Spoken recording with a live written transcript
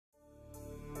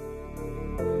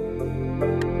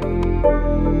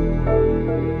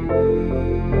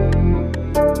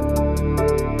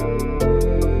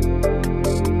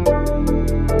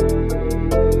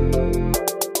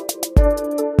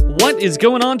What is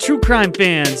going on, true crime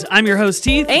fans? I'm your host,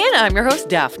 Heath. And I'm your host,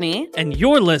 Daphne. And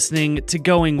you're listening to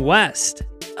Going West.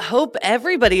 Hope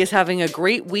everybody is having a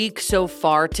great week so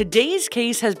far. Today's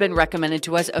case has been recommended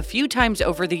to us a few times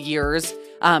over the years.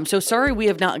 So sorry we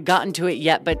have not gotten to it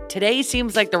yet, but today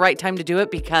seems like the right time to do it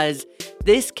because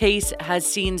this case has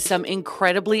seen some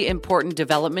incredibly important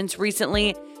developments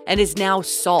recently and is now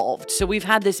solved. So we've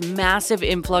had this massive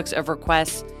influx of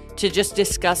requests to just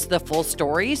discuss the full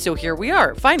story. So here we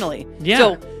are, finally.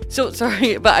 Yeah. So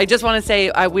sorry, but I just want to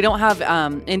say we don't have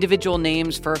individual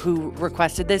names for who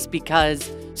requested this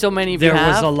because so many of you have. There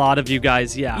was a lot of you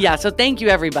guys, yeah. Yeah, so thank you,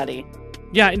 everybody.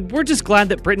 Yeah, and we're just glad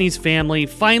that Brittany's family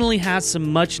finally has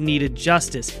some much-needed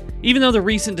justice, even though the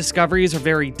recent discoveries are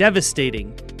very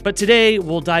devastating. But today,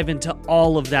 we'll dive into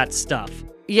all of that stuff.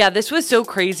 Yeah, this was so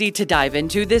crazy to dive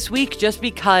into this week just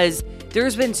because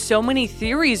there's been so many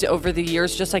theories over the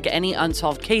years, just like any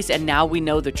unsolved case, and now we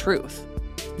know the truth.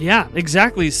 Yeah,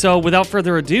 exactly. So without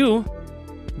further ado,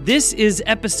 this is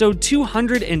episode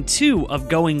 202 of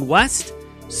Going West,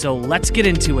 so let's get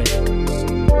into it.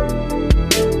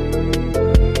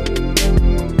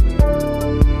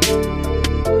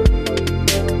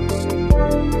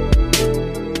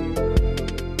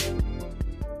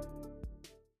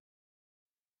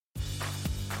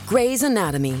 Grey's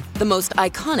Anatomy, the most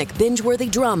iconic binge-worthy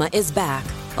drama, is back,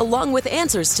 along with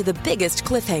answers to the biggest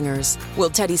cliffhangers. Will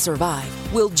Teddy survive?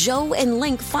 Will Joe and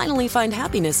Link finally find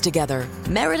happiness together?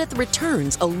 Meredith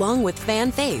returns along with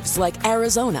fan faves like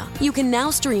Arizona. You can now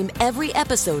stream every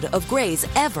episode of Grey's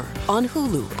ever on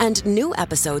Hulu and new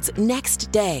episodes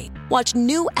next day. Watch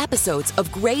new episodes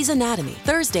of Grey's Anatomy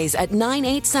Thursdays at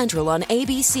 9/8 Central on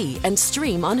ABC and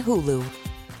stream on Hulu.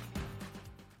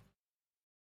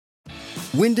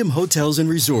 Wyndham Hotels &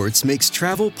 Resorts makes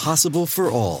travel possible for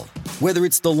all. Whether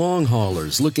it's the long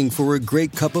haulers looking for a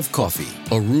great cup of coffee,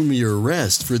 a roomier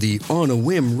rest for the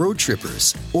on-a-whim road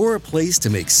trippers, or a place to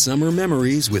make summer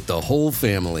memories with the whole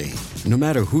family. No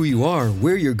matter who you are,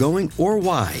 where you're going, or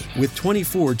why, with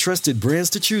 24 trusted brands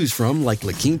to choose from like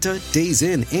La Quinta, Days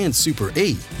Inn, and Super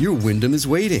 8, your Wyndham is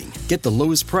waiting. Get the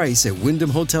lowest price at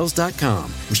WyndhamHotels.com.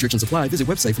 Restrictions apply. Visit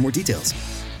website for more details.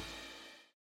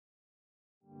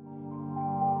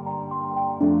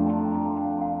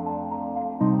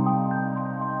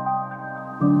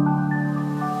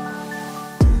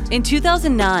 In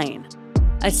 2009,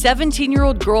 a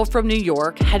 17-year-old girl from New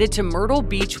York headed to Myrtle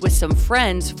Beach with some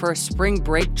friends for a spring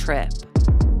break trip.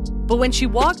 But when she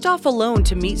walked off alone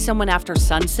to meet someone after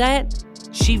sunset,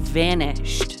 she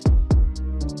vanished.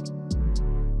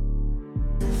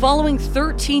 Following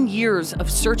 13 years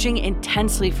of searching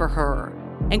intensely for her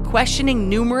and questioning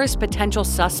numerous potential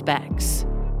suspects,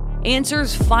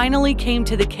 answers finally came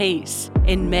to the case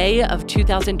in May of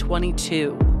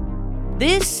 2022.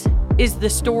 This is the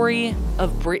story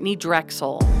of Brittany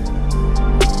Drexel.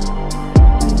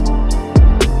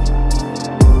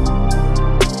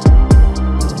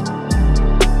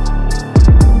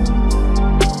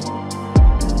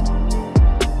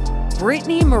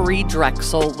 Brittany Marie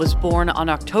Drexel was born on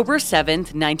October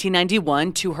 7th,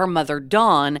 1991 to her mother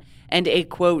Dawn and a,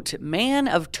 quote, man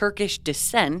of Turkish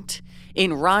descent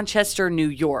in Rochester, New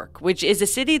York, which is a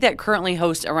city that currently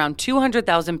hosts around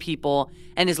 200,000 people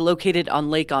and is located on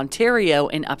Lake Ontario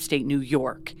in upstate New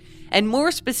York. And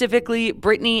more specifically,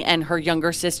 Brittany and her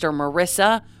younger sister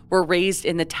Marissa were raised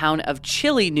in the town of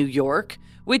Chile, New York,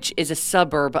 which is a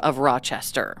suburb of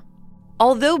Rochester.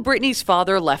 Although Brittany's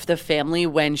father left the family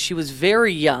when she was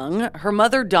very young, her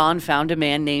mother Dawn found a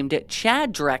man named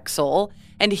Chad Drexel,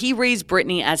 and he raised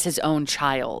Brittany as his own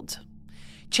child.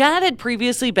 Chad had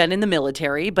previously been in the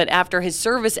military, but after his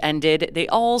service ended, they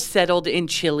all settled in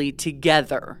Chile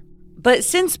together. But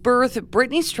since birth,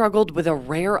 Brittany struggled with a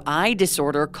rare eye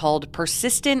disorder called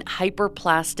persistent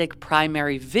hyperplastic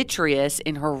primary vitreous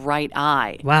in her right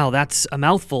eye. Wow, that's a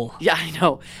mouthful. Yeah, I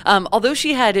know. Although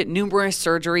she had numerous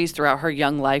surgeries throughout her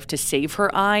young life to save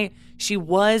her eye, she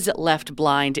was left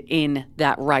blind in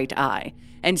that right eye.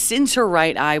 And since her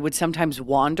right eye would sometimes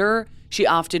wander, she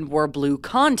often wore blue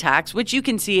contacts, which you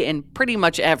can see in pretty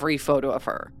much every photo of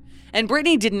her. And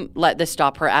Brittany didn't let this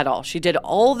stop her at all. She did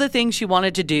all the things she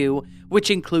wanted to do,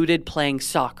 which included playing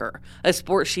soccer, a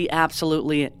sport she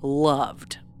absolutely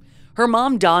loved. Her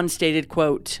mom, Dawn, stated,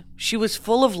 quote, she was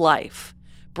full of life.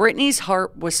 Brittany's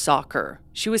heart was soccer.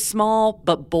 She was small,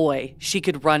 but boy, she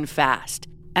could run fast,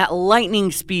 at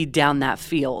lightning speed down that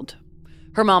field.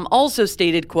 Her mom also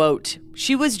stated, quote,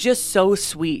 she was just so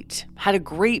sweet, had a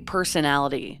great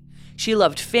personality. She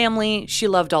loved family, she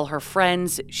loved all her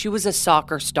friends, she was a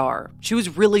soccer star. She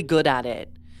was really good at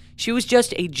it. She was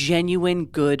just a genuine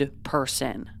good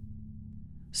person.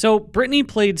 So Brittany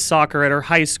played soccer at her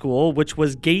high school, which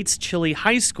was Gates Chili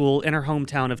High School in her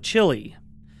hometown of Chile.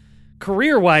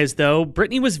 Career-wise, though,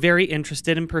 Brittany was very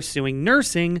interested in pursuing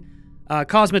nursing,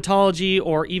 cosmetology,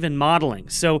 or even modeling.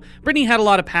 So Brittany had a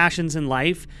lot of passions in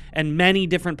life and many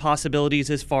different possibilities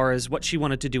as far as what she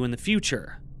wanted to do in the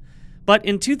future. But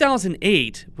in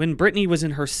 2008, when Brittany was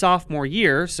in her sophomore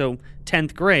year, so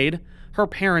 10th grade, her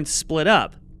parents split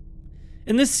up.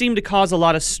 And this seemed to cause a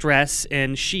lot of stress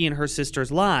in she and her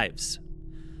sister's lives.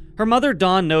 Her mother,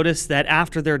 Dawn, noticed that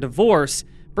after their divorce,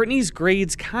 Brittany's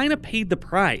grades kind of paid the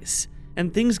price,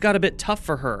 and things got a bit tough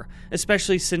for her,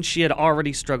 especially since she had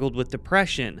already struggled with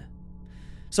depression.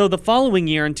 So the following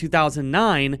year in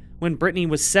 2009, when Brittany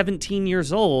was 17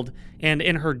 years old, and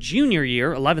in her junior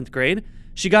year, 11th grade,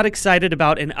 she got excited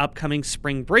about an upcoming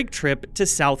spring break trip to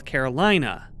South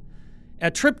Carolina. A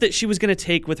trip that she was going to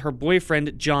take with her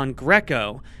boyfriend, John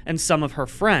Greco, and some of her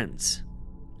friends.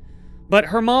 But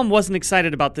her mom wasn't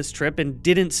excited about this trip and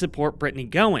didn't support Brittany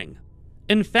going.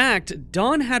 In fact,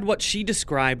 Dawn had what she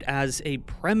described as a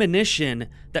premonition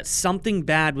that something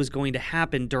bad was going to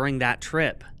happen during that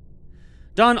trip.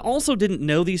 Dawn also didn't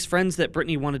know these friends that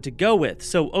Brittany wanted to go with,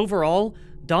 so overall,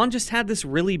 Dawn just had this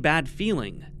really bad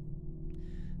feeling.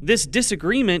 This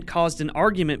disagreement caused an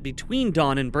argument between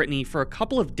Dawn and Brittany for a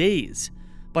couple of days,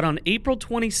 but on April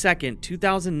 22,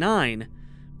 2009,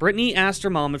 Brittany asked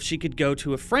her mom if she could go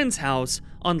to a friend's house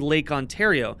on Lake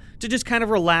Ontario to just kind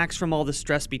of relax from all the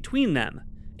stress between them,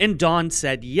 and Dawn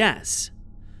said yes.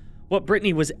 What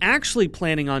Brittany was actually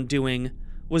planning on doing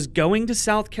was going to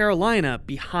South Carolina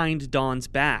behind Dawn's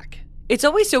back. It's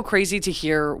always so crazy to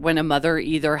hear when a mother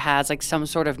either has like some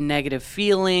sort of negative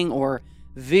feeling or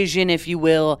vision, if you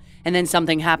will, and then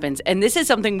something happens. And this is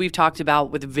something we've talked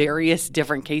about with various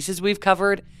different cases we've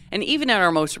covered, and even in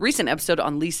our most recent episode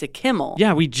on Lisa Kimmel.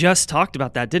 Yeah, we just talked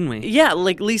about that, didn't we? Yeah,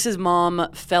 like Lisa's mom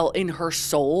felt in her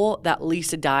soul that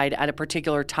Lisa died at a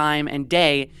particular time and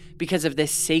day because of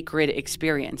this sacred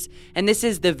experience. And this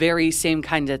is the very same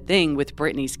kind of thing with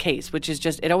Brittany's case, which is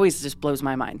just, it always just blows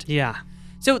my mind. Yeah.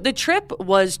 So the trip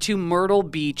was to Myrtle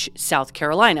Beach, South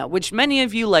Carolina, which many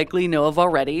of you likely know of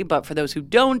already, but for those who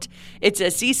don't, it's a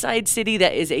seaside city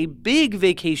that is a big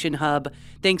vacation hub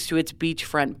thanks to its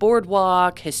beachfront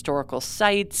boardwalk, historical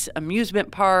sites,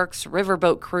 amusement parks,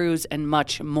 riverboat cruise, and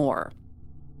much more.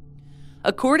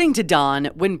 According to Dawn,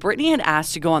 when Brittany had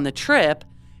asked to go on the trip,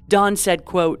 Dawn said,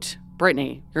 quote,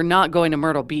 "Brittany, you're not going to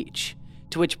Myrtle Beach."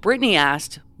 To which Brittany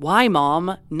asked, "Why,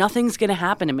 Mom? Nothing's going to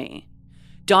happen to me."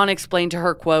 Dawn explained to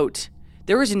her, quote,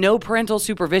 "There is no parental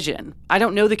supervision. I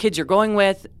don't know the kids you're going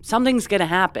with. Something's going to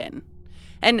happen."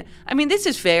 And I mean, this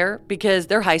is fair because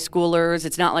they're high schoolers.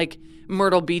 It's not like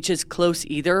Myrtle Beach is close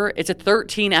either. It's a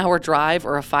 13-hour drive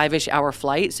or a 5-ish hour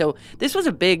flight. So this was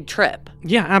a big trip.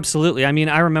 Yeah, absolutely. I mean,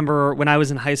 I remember when I was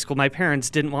in high school, my parents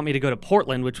didn't want me to go to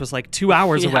Portland, which was like 2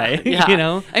 hours away, Yeah. you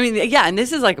know? I mean, yeah, and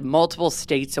this is like multiple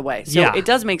states away. So Yeah. It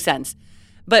does make sense.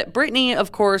 But Brittany,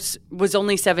 of course, was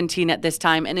only 17 at this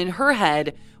time, and in her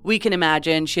head, we can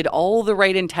imagine she had all the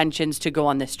right intentions to go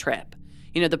on this trip.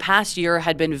 You know, the past year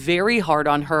had been very hard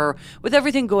on her with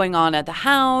everything going on at the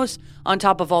house, on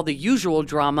top of all the usual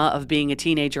drama of being a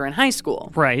teenager in high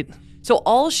school. Right. So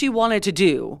all she wanted to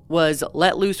do was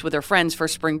let loose with her friends for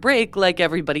spring break like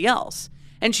everybody else.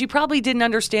 And she probably didn't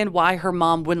understand why her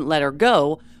mom wouldn't let her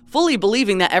go, fully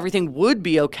believing that everything would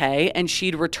be okay and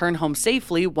she'd return home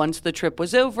safely once the trip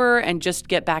was over and just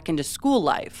get back into school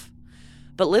life.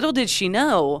 But little did she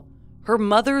know, her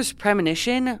mother's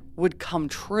premonition would come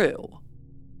true.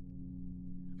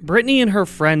 Brittany and her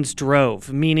friends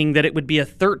drove, meaning that it would be a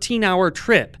 13-hour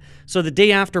trip. So the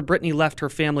day after Brittany left her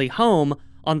family home,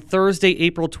 on Thursday,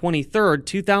 April 23rd,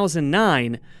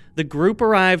 2009, the group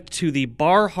arrived to the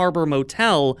Bar Harbor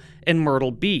Motel in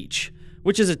Myrtle Beach,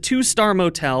 which is a 2-star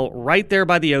motel right there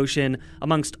by the ocean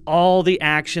amongst all the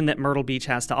action that Myrtle Beach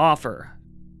has to offer.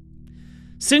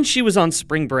 Since she was on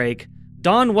spring break,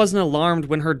 Dawn wasn't alarmed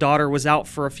when her daughter was out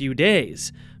for a few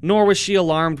days, nor was she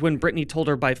alarmed when Brittany told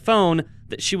her by phone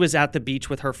that she was at the beach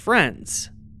with her friends.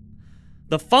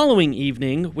 The following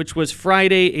evening, which was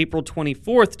Friday, April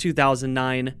 24th,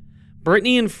 2009,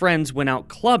 Brittany and friends went out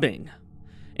clubbing.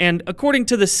 And according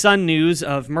to the Sun News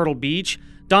of Myrtle Beach,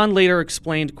 Dawn later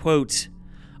explained, quote,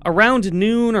 "Around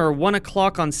noon or 1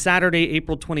 o'clock on Saturday,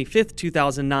 April 25th,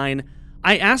 2009,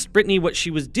 I asked Brittany what she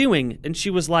was doing, and she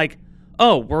was like,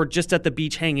 'Oh, we're just at the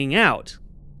beach hanging out.'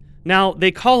 Now,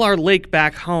 they call our lake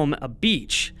back home a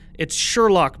beach. It's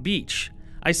Sherlock Beach.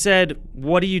 I said,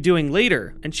 'What are you doing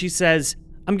later?' And she says,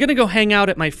 'I'm gonna go hang out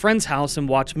at my friend's house and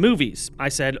watch movies.' I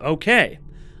said, 'Okay.'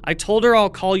 I told her I'll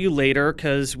call you later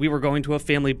because we were going to a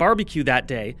family barbecue that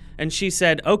day, and she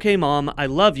said, okay, Mom, I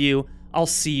love you. I'll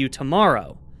see you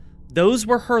tomorrow. Those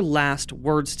were her last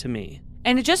words to me.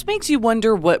 And it just makes you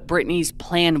wonder what Brittany's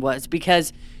plan was,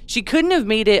 because she couldn't have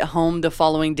made it home the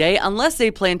following day unless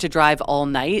they planned to drive all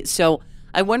night. So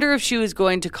I wonder if she was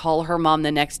going to call her mom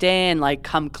the next day and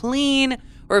come clean,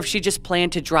 or if she just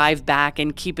planned to drive back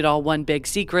and keep it all one big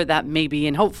secret that maybe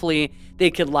and hopefully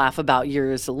they could laugh about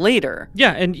years later.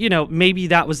 Yeah, and maybe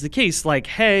that was the case.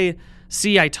 Hey,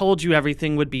 see, I told you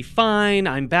everything would be fine.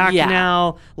 I'm back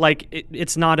now.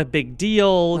 It's not a big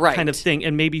deal kind of thing.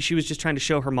 And maybe she was just trying to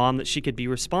show her mom that she could be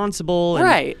responsible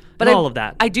and, but all of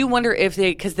that. I do wonder if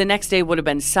because the next day would have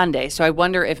been Sunday. So I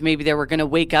wonder if maybe they were going to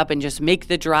wake up and just make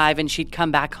the drive and she'd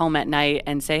come back home at night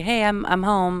and say, hey, I'm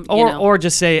home. Or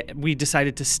just say, we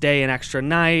decided to stay an extra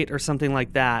night or something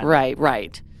like that.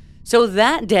 Right. So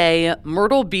that day,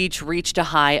 Myrtle Beach reached a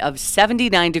high of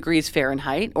 79 degrees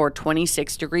Fahrenheit or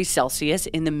 26 degrees Celsius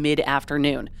in the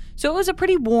mid-afternoon. So it was a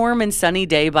pretty warm and sunny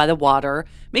day by the water,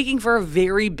 making for a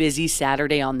very busy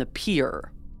Saturday on the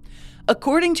pier.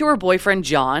 According to her boyfriend,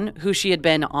 John, who she had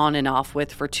been on and off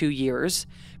with for 2 years,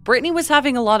 Brittany was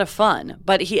having a lot of fun,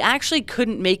 but he actually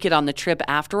couldn't make it on the trip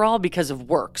after all because of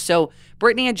work. So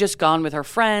Brittany had just gone with her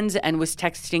friends and was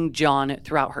texting John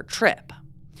throughout her trip.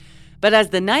 But as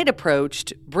the night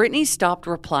approached, Brittany stopped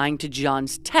replying to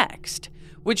John's text,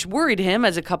 which worried him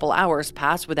as a couple hours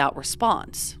passed without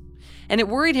response. And it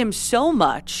worried him so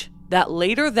much that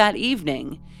later that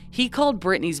evening, he called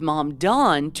Brittany's mom,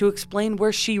 Dawn, to explain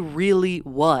where she really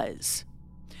was.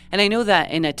 And I know that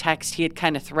in a text he had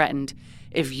kind of threatened,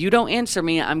 if you don't answer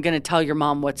me, I'm going to tell your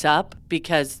mom what's up,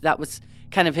 because that was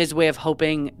kind of his way of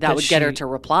hoping that would get her to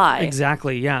reply.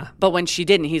 Exactly, yeah. But when she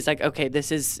didn't, he's like, okay, this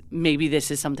is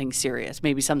something serious.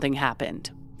 Maybe something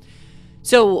happened.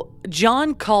 So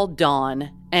John called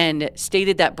Dawn and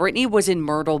stated that Brittany was in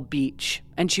Myrtle Beach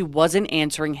and she wasn't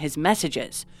answering his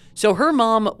messages. So her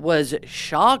mom was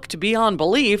shocked beyond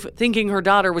belief, thinking her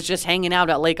daughter was just hanging out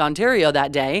at Lake Ontario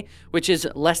that day, which is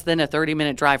less than a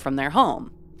 30-minute drive from their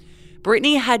home.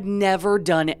 Brittany had never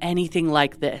done anything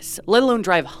like this, let alone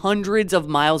drive hundreds of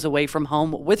miles away from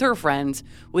home with her friends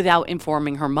without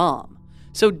informing her mom.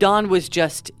 So Dawn was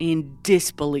just in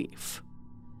disbelief.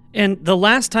 And the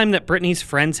last time that Brittany's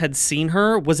friends had seen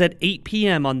her was at 8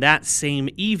 p.m. on that same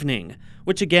evening,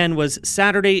 which again was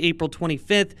Saturday, April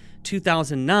 25th,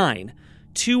 2009,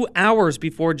 2 hours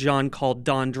before John called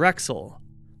Dawn Drexel.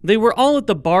 They were all at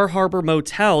the Bar Harbor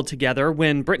Motel together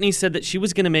when Brittany said that she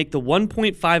was going to make the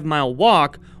 1.5-mile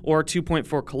walk, or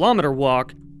 2.4-kilometer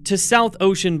walk, to South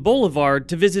Ocean Boulevard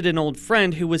to visit an old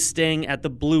friend who was staying at the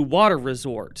Blue Water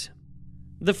Resort.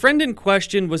 The friend in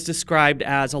question was described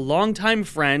as a longtime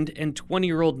friend and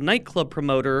 20-year-old nightclub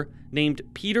promoter named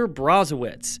Peter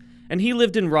Brazowitz, and he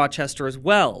lived in Rochester as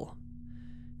well.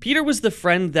 Peter was the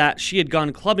friend that she had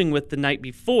gone clubbing with the night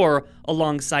before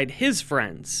alongside his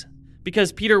friends,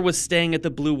 because Peter was staying at the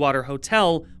Blue Water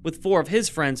Hotel with 4 of his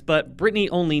friends, but Brittany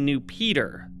only knew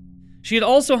Peter. She had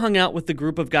also hung out with the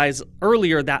group of guys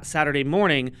earlier that Saturday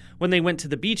morning when they went to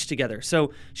the beach together,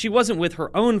 so she wasn't with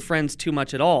her own friends too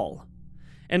much at all.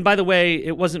 And by the way,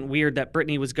 it wasn't weird that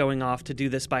Brittany was going off to do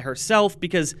this by herself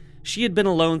because she had been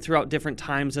alone throughout different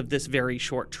times of this very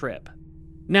short trip.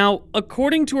 Now,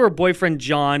 according to her boyfriend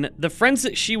John, the friends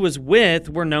that she was with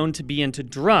were known to be into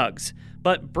drugs,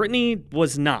 but Brittany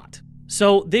was not.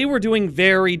 So they were doing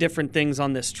very different things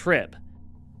on this trip.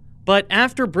 But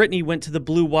after Brittany went to the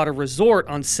Blue Water Resort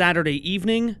on Saturday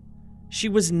evening, she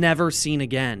was never seen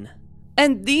again.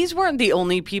 And these weren't the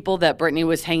only people that Brittany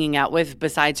was hanging out with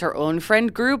besides her own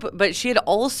friend group, but she had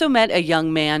also met a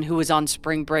young man who was on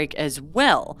spring break as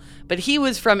well. But he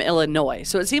was from Illinois,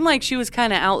 so it seemed like she was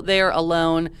kind of out there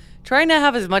alone, trying to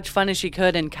have as much fun as she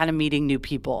could and kind of meeting new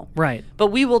people. Right. But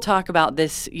we will talk about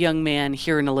this young man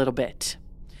here in a little bit.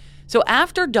 So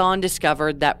after Dawn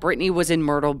discovered that Brittany was in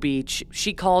Myrtle Beach,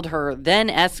 she called her then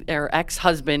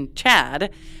ex-husband,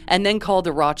 Chad, and then called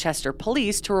the Rochester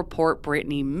police to report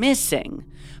Brittany missing.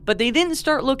 But they didn't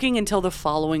start looking until the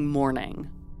following morning.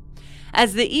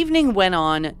 As the evening went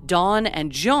on, Dawn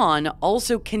and John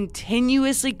also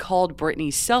continuously called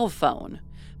Brittany's cell phone,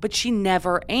 but she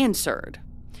never answered.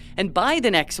 And by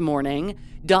the next morning,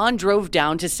 Dawn drove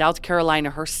down to South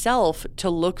Carolina herself to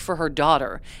look for her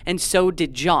daughter, and so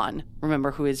did John,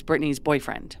 remember, who is Brittany's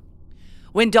boyfriend.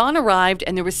 When Dawn arrived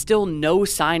and there was still no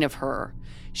sign of her,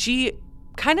 she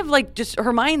kind of just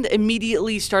her mind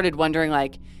immediately started wondering,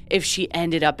 if she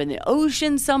ended up in the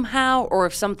ocean somehow or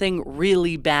if something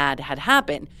really bad had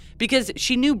happened, because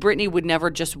she knew Brittany would never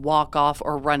just walk off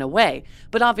or run away.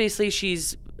 But obviously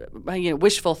she's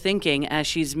wishful thinking as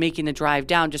she's making the drive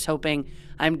down, just hoping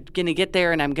I'm going to get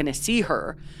there and I'm going to see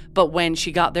her. But when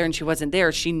she got there and she wasn't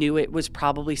there, she knew it was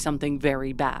probably something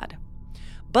very bad.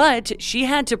 But she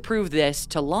had to prove this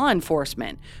to law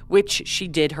enforcement, which she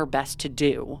did her best to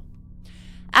do.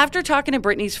 After talking to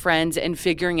Brittany's friends and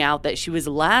figuring out that she was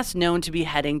last known to be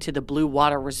heading to the Blue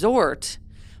Water Resort,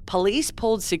 police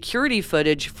pulled security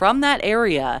footage from that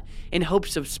area in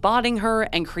hopes of spotting her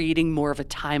and creating more of a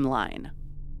timeline.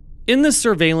 In the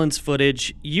surveillance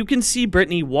footage, you can see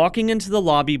Brittany walking into the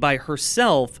lobby by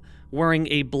herself wearing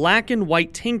a black and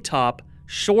white tank top,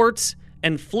 shorts,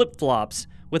 and flip-flops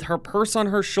with her purse on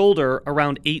her shoulder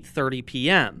around 8:30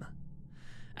 p.m.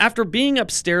 After being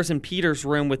upstairs in Peter's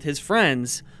room with his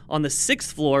friends on the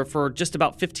 6th floor for just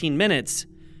about 15 minutes,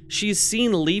 she's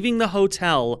seen leaving the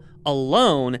hotel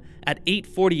alone at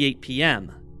 8:48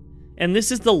 p.m. And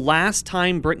this is the last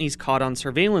time Brittany's caught on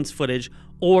surveillance footage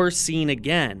or seen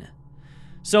again.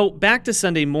 So back to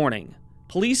Sunday morning.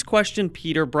 Police questioned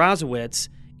Peter Brazowitz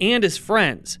and his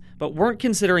friends, but weren't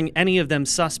considering any of them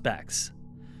suspects.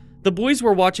 The boys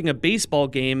were watching a baseball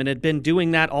game and had been doing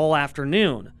that all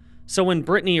afternoon, so when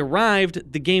Brittany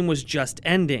arrived, the game was just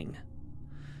ending.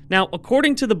 Now,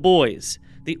 according to the boys,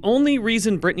 the only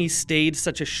reason Brittany stayed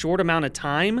such a short amount of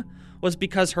time was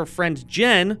because her friend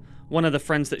Jen, one of the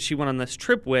friends that she went on this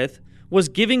trip with, was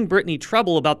giving Brittany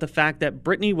trouble about the fact that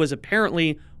Brittany was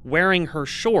apparently wearing her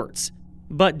shorts,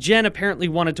 but Jen apparently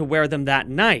wanted to wear them that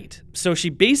night, so she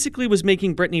basically was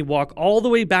making Brittany walk all the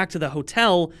way back to the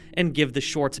hotel and give the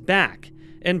shorts back,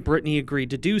 and Brittany agreed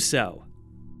to do so.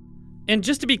 And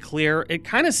just to be clear, it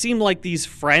kind of seemed like these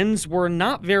friends were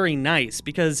not very nice,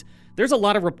 because there's a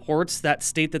lot of reports that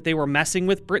state that they were messing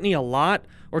with Brittany a lot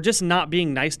or just not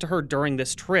being nice to her during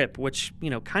this trip, which,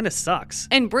 kind of sucks.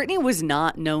 And Brittany was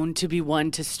not known to be one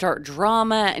to start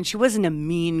drama, and she wasn't a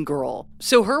mean girl.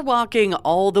 So her walking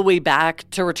all the way back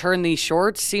to return these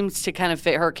shorts seems to kind of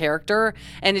fit her character,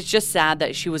 and it's just sad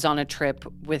that she was on a trip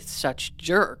with such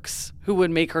jerks who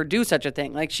would make her do such a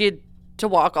thing. Like, she had to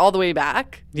walk all the way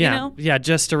back, Yeah,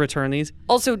 just to return these.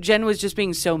 Also, Jen was just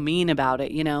being so mean about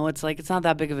it, It's like, it's not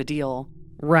that big of a deal.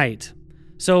 Right.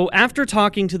 So after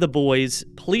talking to the boys,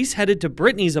 police headed to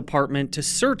Brittany's apartment to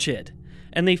search it,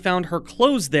 and they found her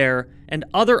clothes there and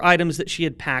other items that she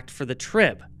had packed for the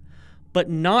trip,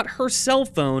 but not her cell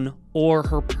phone or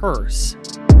her purse.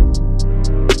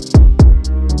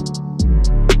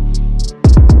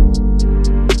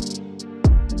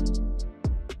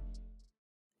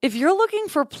 If you're looking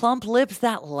for plump lips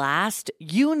that last,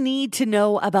 you need to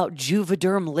know about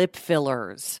Juvederm lip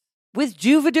fillers. With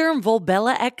Juvederm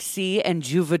Volbella XC and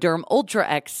Juvederm Ultra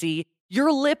XC,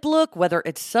 your lip look, whether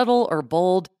it's subtle or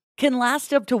bold, can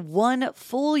last up to 1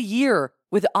 full year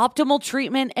with optimal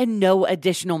treatment and no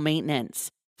additional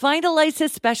maintenance. Find a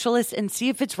licensed specialist and see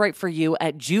if it's right for you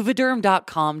at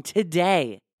Juvederm.com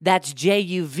today. That's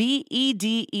Juvederm.com.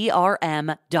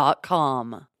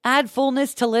 Add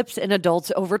fullness to lips in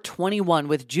adults over 21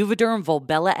 with Juvederm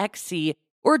Volbella XC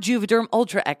or Juvederm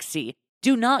Ultra XC.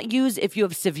 Do not use if you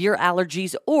have severe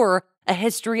allergies or a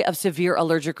history of severe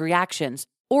allergic reactions,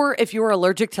 or if you are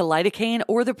allergic to lidocaine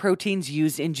or the proteins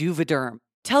used in Juvederm.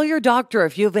 Tell your doctor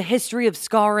if you have a history of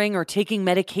scarring or taking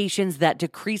medications that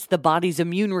decrease the body's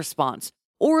immune response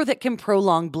or that can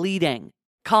prolong bleeding.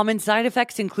 Common side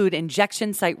effects include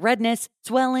injection site redness,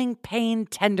 swelling, pain,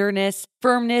 tenderness,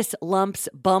 firmness, lumps,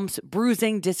 bumps,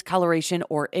 bruising, discoloration,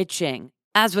 or itching.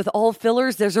 As with all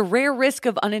fillers, there's a rare risk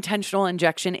of unintentional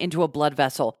injection into a blood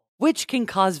vessel, which can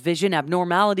cause vision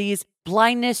abnormalities,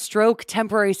 blindness, stroke,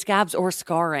 temporary scabs, or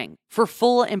scarring. For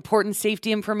full important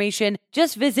safety information,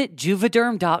 just visit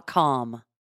Juvederm.com.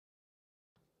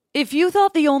 If you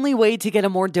thought the only way to get a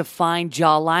more defined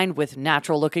jawline with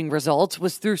natural-looking results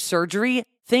was through surgery,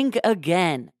 think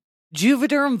again.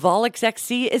 Juvederm Volux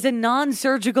XC is a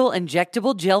non-surgical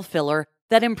injectable gel filler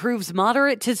that improves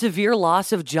moderate to severe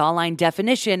loss of jawline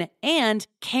definition and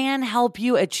can help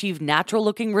you achieve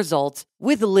natural-looking results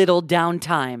with little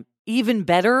downtime. Even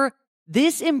better,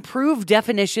 this improved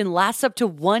definition lasts up to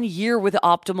 1 year with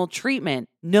optimal treatment,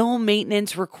 no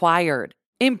maintenance required.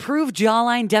 Improve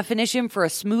jawline definition for a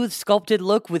smooth, sculpted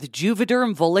look with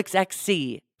Juvederm Volux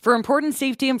XC. For important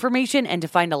safety information and to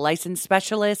find a licensed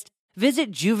specialist,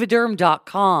 visit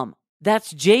Juvederm.com.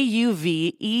 That's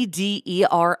Juvederm.com.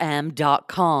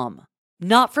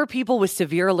 Not for people with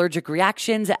severe allergic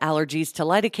reactions, allergies to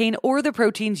lidocaine, or the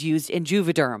proteins used in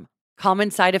Juvederm. Common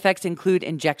side effects include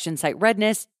injection site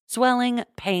redness, swelling,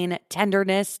 pain,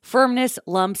 tenderness, firmness,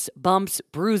 lumps, bumps,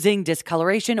 bruising,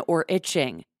 discoloration, or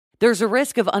itching. There's a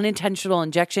risk of unintentional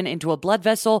injection into a blood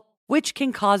vessel, which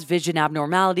can cause vision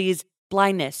abnormalities,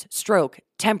 blindness, stroke,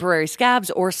 temporary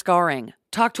scabs, or scarring.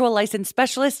 Talk to a licensed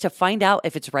specialist to find out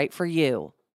if it's right for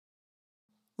you.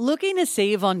 Looking to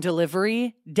save on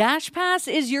delivery?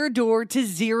 DashPass is your door to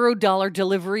 $0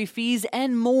 delivery fees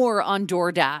and more on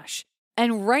DoorDash.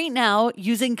 And right now,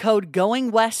 using code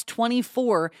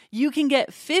GOINGWEST24, you can get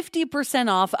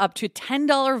 50% off up to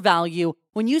 $10 value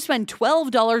when you spend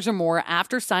 $12 or more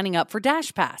after signing up for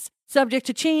DashPass. Subject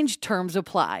to change, terms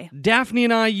apply. Daphne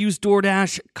and I use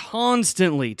DoorDash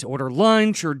constantly to order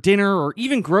lunch or dinner or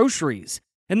even groceries.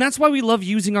 And that's why we love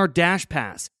using our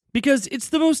DashPass, because it's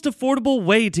the most affordable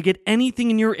way to get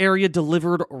anything in your area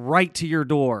delivered right to your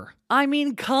door. I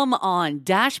mean, come on.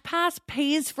 DashPass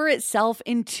pays for itself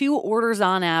in 2 orders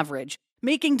on average,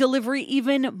 making delivery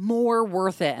even more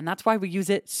worth it. And that's why we use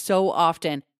it so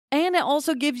often. And it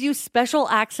also gives you special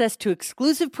access to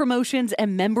exclusive promotions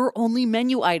and member-only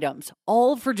menu items,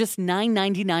 all for just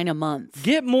 $9.99 a month.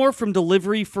 Get more from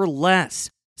delivery for less.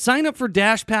 Sign up for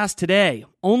DashPass today,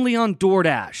 only on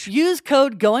DoorDash. Use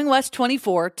code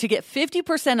GOINGWEST24 to get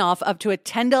 50% off up to a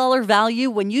 $10 value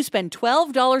when you spend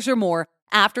 $12 or more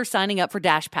after signing up for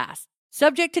DashPass.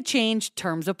 Subject to change,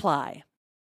 terms apply.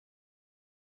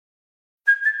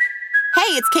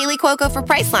 Hey, it's Kaylee Cuoco for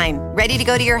Priceline. Ready to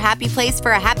go to your happy place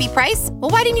for a happy price? Well,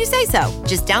 why didn't you say so?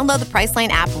 Just download the Priceline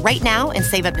app right now and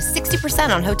save up to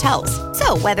 60% on hotels.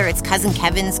 So whether it's Cousin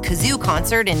Kevin's Kazoo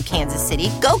Concert in Kansas City,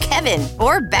 go Kevin,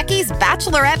 or Becky's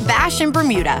Bachelorette Bash in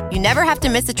Bermuda, you never have to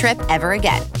miss a trip ever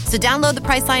again. So download the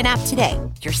Priceline app today.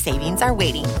 Your savings are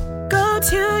waiting. Go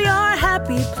to your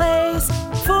happy place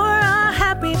for a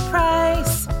happy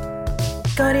price.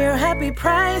 Go to your happy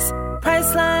price,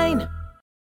 Priceline.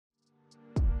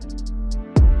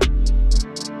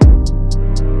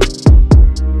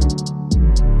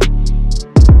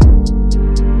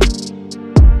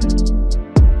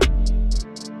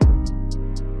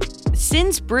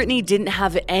 Since Brittany didn't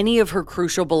have any of her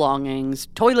crucial belongings,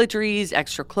 toiletries,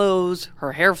 extra clothes,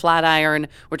 her hair flat iron,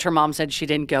 which her mom said she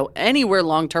didn't go anywhere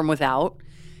long-term without,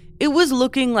 it was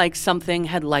looking like something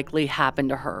had likely happened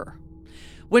to her.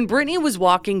 When Brittany was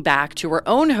walking back to her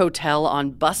own hotel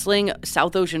on bustling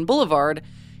South Ocean Boulevard,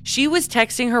 she was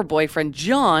texting her boyfriend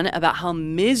John about how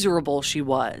miserable she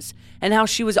was and how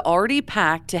she was already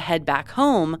packed to head back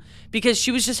home because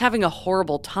she was just having a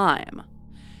horrible time.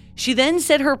 She then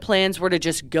said her plans were to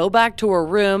just go back to her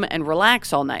room and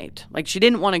relax all night. Like, she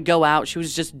didn't want to go out, she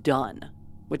was just done,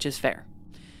 which is fair.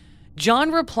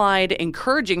 John replied,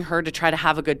 encouraging her to try to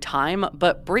have a good time,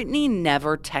 but Brittany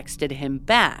never texted him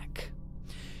back.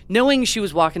 Knowing she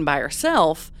was walking by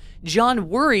herself, John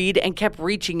worried and kept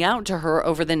reaching out to her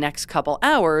over the next couple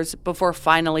hours before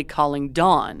finally calling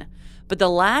Dawn. But the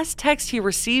last text he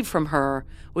received from her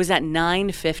was at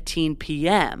 9:15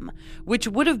 p.m., which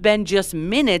would have been just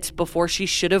minutes before she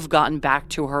should have gotten back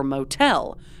to her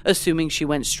motel, assuming she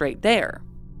went straight there.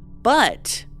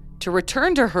 But to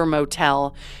return to her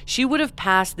motel, she would have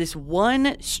passed this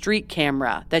one street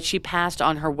camera that she passed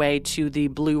on her way to the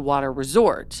Blue Water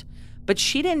Resort. But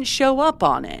she didn't show up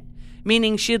on it,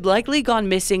 meaning she had likely gone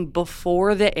missing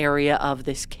before the area of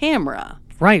this camera.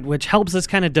 Right, which helps us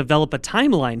kind of develop a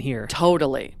timeline here.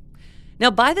 Totally.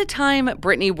 Now, by the time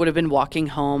Brittany would have been walking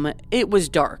home, it was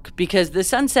dark because the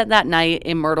sun set that night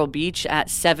in Myrtle Beach at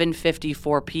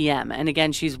 7:54 p.m. And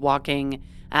again, she's walking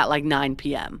at like 9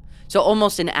 p.m. So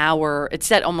almost an hour, it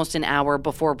set almost an hour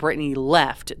before Brittany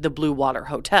left the Blue Water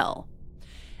Hotel.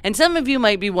 And some of you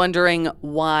might be wondering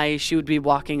why she would be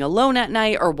walking alone at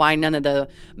night or why none of the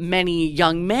many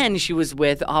young men she was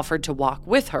with offered to walk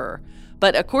with her.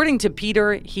 But according to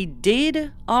Peter, he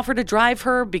did offer to drive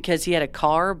her because he had a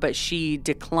car, but she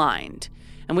declined.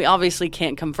 And we obviously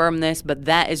can't confirm this, but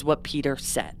that is what Peter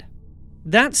said.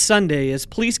 That Sunday, as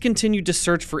police continued to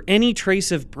search for any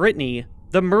trace of Brittany,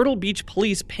 the Myrtle Beach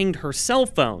police pinged her cell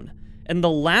phone, and the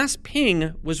last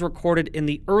ping was recorded in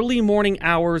the early morning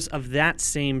hours of that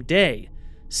same day,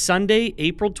 Sunday,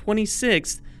 April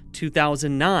 26,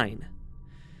 2009.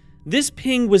 This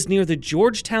ping was near the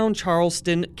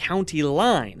Georgetown-Charleston county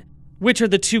line, which are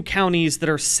the 2 counties that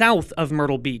are south of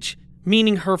Myrtle Beach,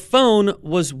 meaning her phone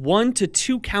was 1 to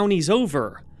 2 counties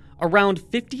over, around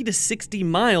 50 to 60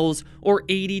 miles or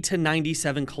 80 to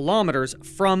 97 kilometers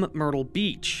from Myrtle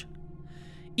Beach.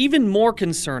 Even more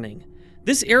concerning,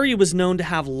 this area was known to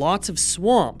have lots of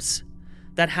swamps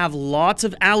that have lots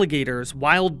of alligators,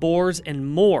 wild boars, and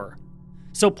more.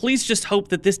 So police just hoped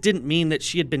that this didn't mean that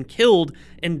she had been killed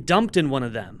and dumped in one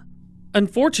of them.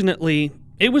 Unfortunately,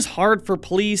 It was hard for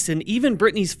police and even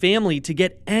Brittany's family to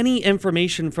get any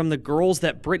information from the girls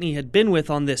that Brittany had been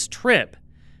with on this trip.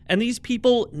 And these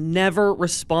people never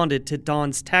responded to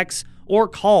Dawn's texts or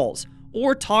calls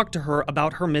or talked to her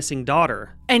about her missing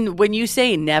daughter. And when you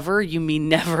say never, you mean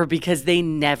never, because they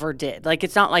never did. Like,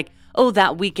 it's not like, oh,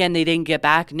 that weekend they didn't get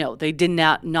back. No, they did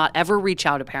not ever reach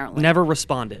out, apparently. Never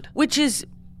responded. Which is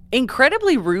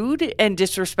incredibly rude and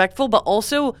disrespectful, but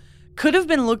also could have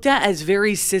been looked at as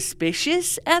very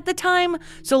suspicious at the time.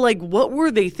 So, like, what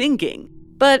were they thinking?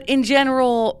 But in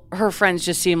general, her friends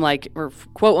just seem like, or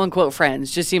quote-unquote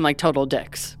friends, just seem like total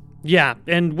dicks. Yeah,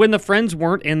 and when the friends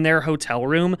weren't in their hotel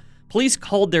room, police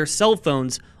called their cell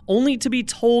phones only to be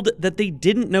told that they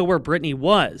didn't know where Brittany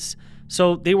was.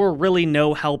 So they were really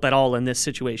no help at all in this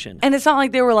situation. And it's not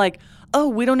like they were like, oh,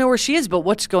 we don't know where she is, but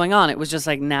what's going on? It was just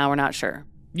like, nah, we're not sure.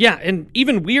 Yeah, and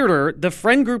even weirder, the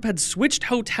friend group had switched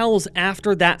hotels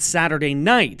after that Saturday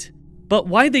night. But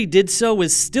why they did so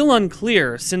is still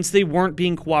unclear since they weren't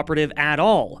being cooperative at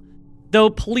all. Though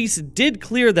police did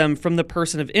clear them from the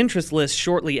person of interest list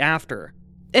shortly after.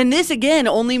 And this, again,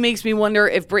 only makes me wonder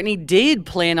if Brittany did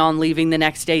plan on leaving the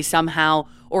next day somehow,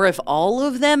 or if all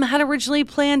of them had originally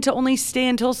planned to only stay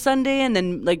until Sunday, and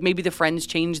then, like, maybe the friends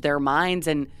changed their minds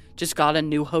and just got a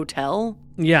new hotel.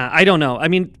 Yeah, I don't know. I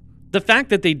mean, the fact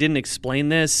that they didn't explain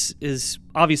this is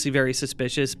obviously very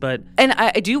suspicious, but... And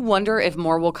I do wonder if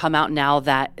more will come out now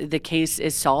that the case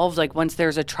is solved. Like, once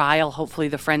there's a trial, hopefully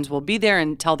the friends will be there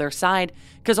and tell their side.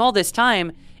 Because all this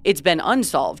time, it's been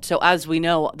unsolved. So as we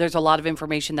know, there's a lot of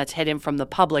information that's hidden from the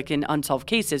public in unsolved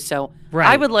cases. So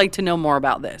I would like to know more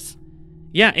about this.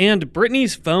 Yeah, and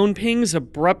Brittany's phone pings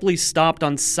abruptly stopped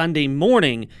on Sunday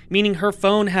morning, meaning her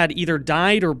phone had either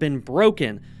died or been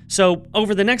broken. So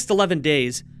over the next 11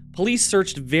 days, police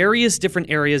searched various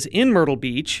different areas in Myrtle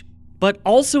Beach, but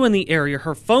also in the area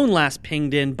her phone last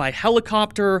pinged in by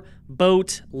helicopter,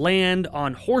 boat, land,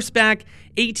 on horseback,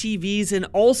 ATVs, and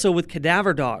also with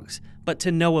cadaver dogs, but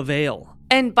to no avail.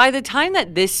 And by the time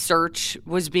that this search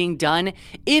was being done,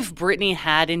 if Brittany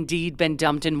had indeed been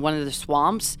dumped in one of the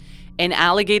swamps, an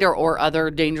alligator or other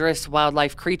dangerous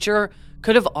wildlife creature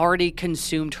could have already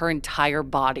consumed her entire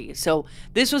body. So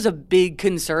this was a big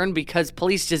concern because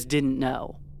police just didn't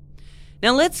know.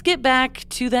 Now let's get back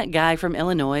to that guy from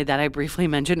Illinois that I briefly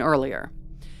mentioned earlier.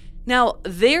 Now,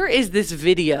 there is this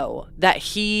video that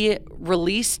he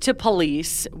released to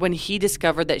police when he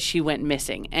discovered that she went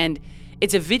missing. And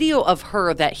it's a video of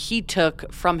her that he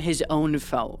took from his own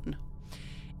phone.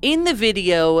 In the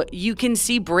video, you can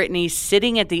see Brittany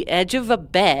sitting at the edge of a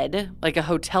bed, like a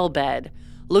hotel bed,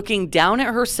 looking down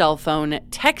at her cell phone,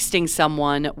 texting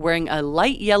someone wearing a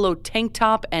light yellow tank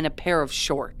top and a pair of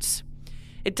shorts.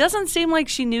 It doesn't seem like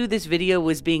she knew this video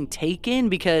was being taken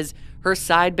because her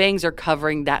side bangs are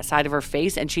covering that side of her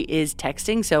face and she is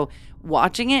texting. So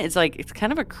watching it, it's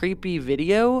kind of a creepy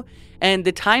video. And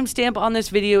the timestamp on this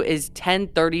video is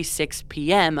 10:36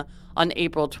 p.m. on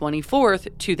April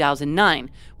 24th, 2009,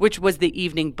 which was the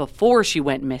evening before she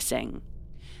went missing.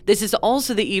 This is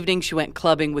also the evening she went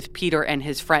clubbing with Peter and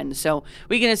his friends. So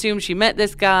we can assume she met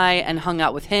this guy and hung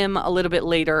out with him a little bit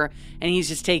later, and he's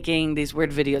just taking these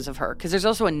weird videos of her. Because there's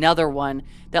also another one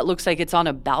that looks like it's on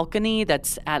a balcony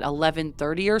that's at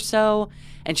 11:30 or so,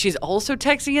 and she's also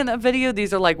texting in that video.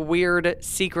 These are like weird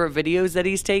secret videos that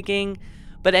he's taking.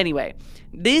 But anyway,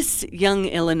 this young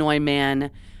Illinois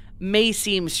man may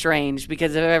seem strange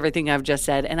because of everything I've just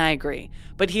said, and I agree.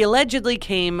 But he allegedly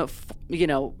came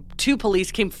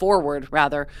forward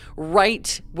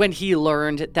right when he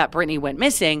learned that Brittany went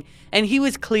missing, and he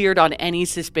was cleared on any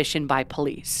suspicion by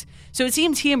police. So it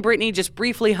seems he and Brittany just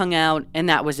briefly hung out, and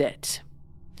that was it.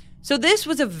 So this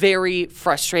was a very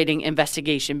frustrating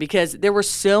investigation because there were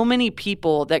so many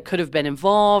people that could have been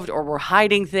involved or were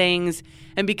hiding things,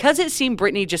 and because it seemed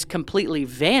Brittany just completely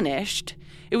vanished,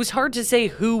 it was hard to say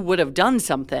who would have done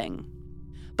something.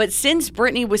 But since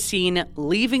Brittany was seen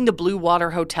leaving the Blue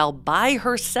Water Hotel by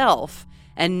herself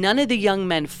and none of the young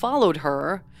men followed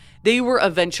her, they were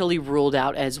eventually ruled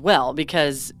out as well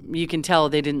because you can tell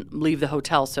they didn't leave the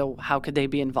hotel, so how could they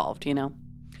be involved, you know?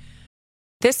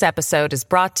 This episode is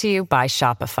brought to you by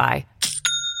Shopify.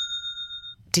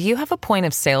 Do you have a point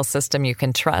of sale system you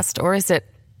can trust, or is it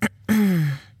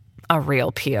a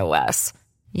real POS?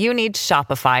 You need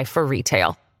Shopify for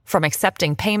retail. From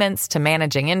accepting payments to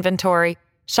managing inventory,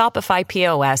 Shopify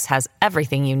POS has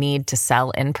everything you need to sell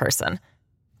in person.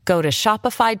 Go to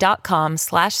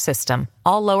shopify.com/system,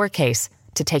 all lowercase,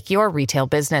 to take your retail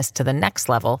business to the next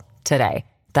level today.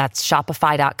 That's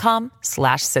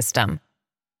shopify.com/system.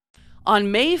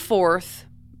 On May 4th,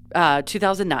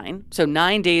 2009, so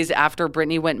 9 days after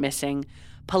Brittany went missing,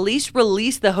 Police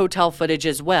released the hotel footage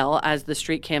as well as the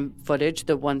street cam footage,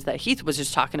 the ones that Heath was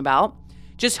just talking about,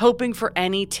 just hoping for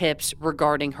any tips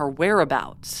regarding her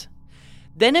whereabouts.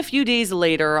 Then a few days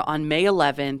later, on May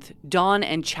 11th, Dawn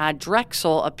and Chad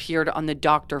Drexel appeared on the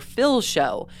Dr. Phil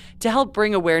show to help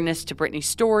bring awareness to Brittany's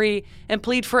story and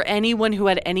plead for anyone who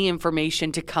had any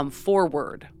information to come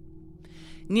forward.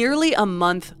 Nearly a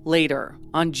month later,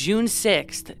 on June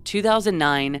 6th,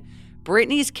 2009,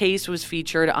 Brittany's case was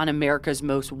featured on America's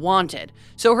Most Wanted,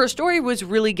 so her story was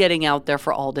really getting out there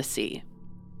for all to see.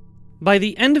 By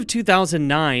the end of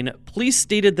 2009, police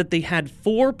stated that they had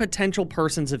 4 potential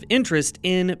persons of interest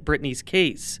in Brittany's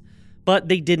case, but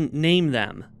they didn't name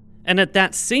them. And at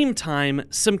that same time,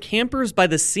 some campers by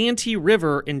the Santee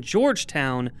River in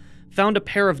Georgetown found a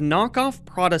pair of knockoff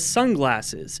Prada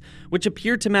sunglasses, which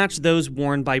appeared to match those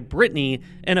worn by Brittany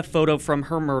in a photo from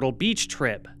her Myrtle Beach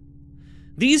trip.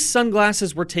 These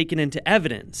sunglasses were taken into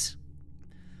evidence.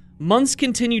 Months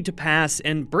continued to pass,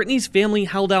 and Brittany's family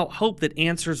held out hope that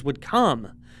answers would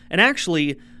come. And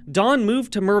actually, Dawn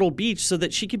moved to Myrtle Beach so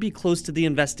that she could be close to the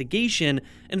investigation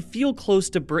and feel close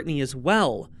to Brittany as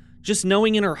well, just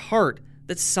knowing in her heart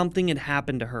that something had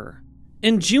happened to her.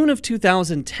 In June of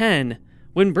 2010,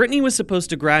 when Brittany was supposed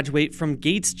to graduate from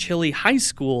Gates Chili High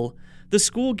School, the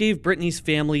school gave Brittany's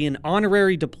family an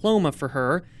honorary diploma for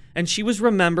her, and she was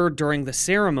remembered during the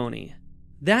ceremony.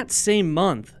 That same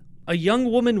month, a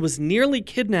young woman was nearly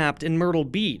kidnapped in Myrtle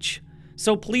Beach,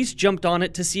 so police jumped on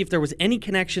it to see if there was any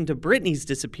connection to Brittany's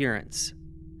disappearance.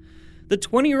 The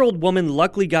 20-year-old woman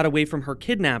luckily got away from her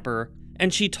kidnapper,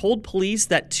 and she told police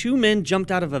that 2 men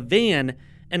jumped out of a van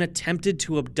and attempted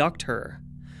to abduct her.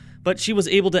 But she was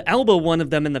able to elbow one of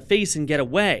them in the face and get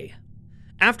away.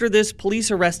 After this, police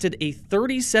arrested a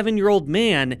 37-year-old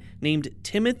man named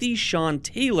Timothy Sean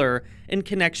Taylor in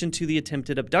connection to the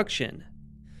attempted abduction.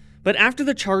 But after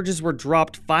the charges were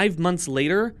dropped 5 months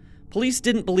later, police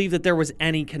didn't believe that there was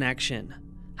any connection.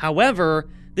 However,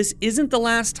 this isn't the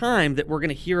last time that we're going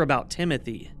to hear about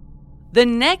Timothy. The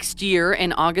next year,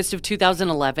 in August of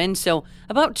 2011, so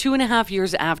about 2.5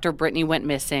 years after Brittany went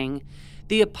missing,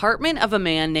 the apartment of a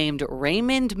man named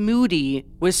Raymond Moody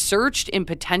was searched in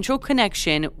potential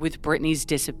connection with Brittany's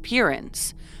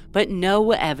disappearance, but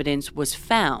no evidence was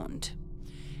found.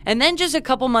 And then just a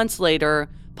couple months later,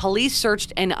 police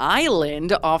searched an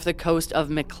island off the coast of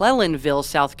McClellanville,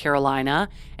 South Carolina,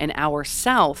 an hour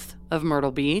south of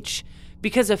Myrtle Beach,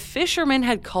 because a fisherman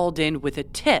had called in with a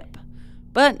tip,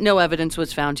 but no evidence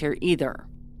was found here either.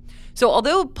 So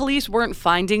although police weren't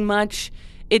finding much,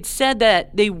 it's said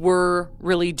that they were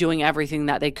really doing everything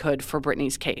that they could for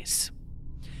Brittany's case.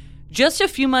 Just a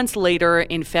few months later,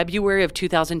 in February of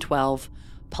 2012,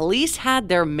 police had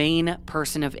their main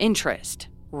person of interest,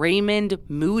 Raymond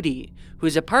Moody,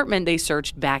 whose apartment they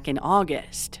searched back in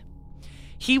August.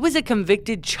 He was a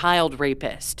convicted child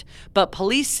rapist, but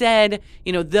police said,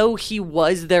 though he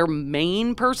was their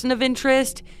main person of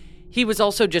interest, he was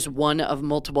also just one of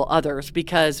multiple others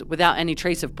because without any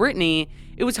trace of Brittany,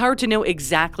 it was hard to know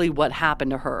exactly what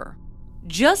happened to her.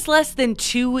 Just less than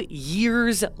 2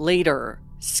 years later,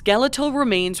 skeletal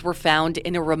remains were found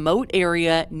in a remote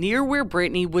area near where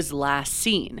Brittany was last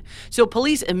seen, so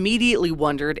police immediately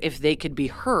wondered if they could be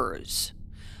hers.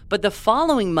 But the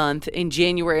following month, in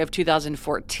January of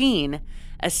 2014,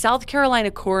 a South Carolina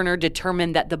coroner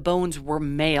determined that the bones were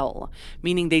male,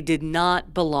 meaning they did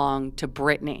not belong to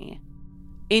Brittany.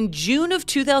 In June of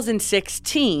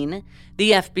 2016,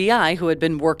 the FBI, who had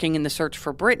been working in the search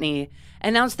for Brittany,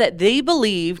 announced that they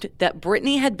believed that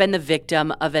Brittany had been the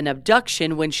victim of an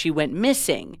abduction when she went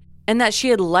missing, and that she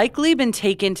had likely been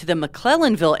taken to the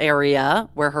McClellanville area,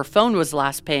 where her phone was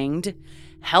last pinged,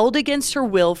 held against her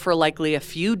will for likely a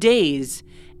few days,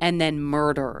 and then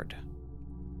murdered.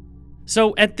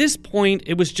 So at this point,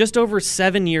 it was just over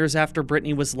 7 years after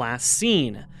Brittany was last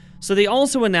seen. So they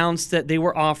also announced that they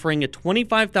were offering a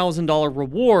 $25,000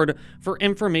 reward for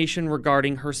information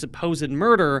regarding her supposed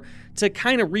murder to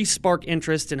kind of re-spark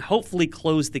interest and hopefully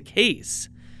close the case.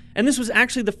 And this was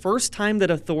actually the first time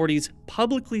that authorities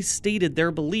publicly stated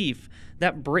their belief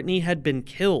that Brittany had been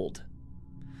killed.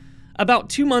 About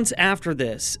 2 months after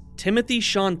this, Timothy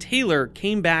Sean Taylor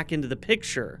came back into the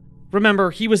picture.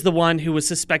 Remember, he was the one who was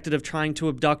suspected of trying to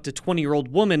abduct a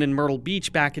 20-year-old woman in Myrtle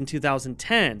Beach back in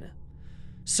 2010.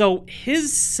 So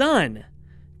his son,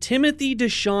 Timothy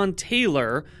Deshaun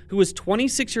Taylor, who was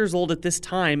 26 years old at this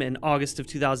time in August of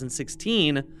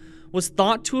 2016, was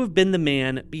thought to have been the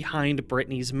man behind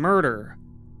Brittany's murder.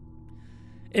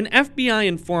 An FBI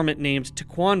informant named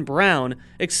Taquan Brown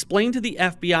explained to the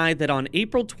FBI that on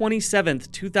April 27,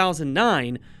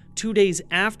 2009, 2 days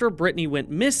after Brittany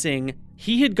went missing,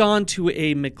 he had gone to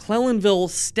a McClellanville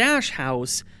stash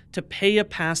house to pay a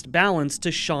past balance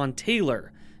to Sean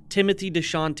Taylor, Timothy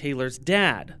DeShawn Taylor's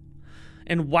dad.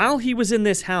 And while he was in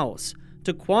this house,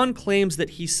 Taquan claims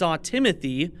that he saw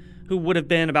Timothy, who would have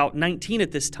been about 19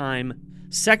 at this time,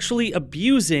 sexually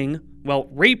abusing,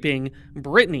 raping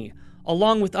Brittany,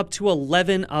 along with up to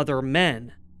 11 other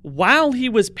men. While he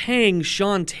was paying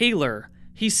Sean Taylor,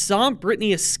 he saw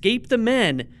Brittany escape the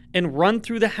men and run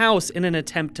through the house in an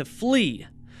attempt to flee.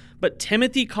 But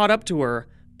Timothy caught up to her,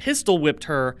 pistol whipped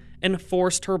her, and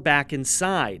forced her back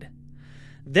inside.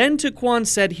 Then Taquan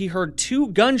said he heard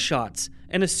 2 gunshots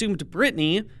and assumed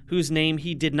Brittany, whose name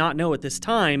he did not know at this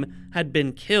time, had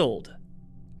been killed.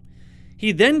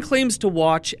 He then claims to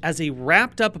watch as a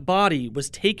wrapped-up body was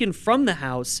taken from the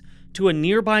house to a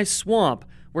nearby swamp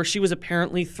where she was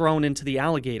apparently thrown into the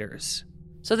alligators.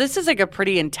 So this is like a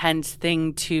pretty intense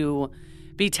thing to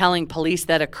be telling police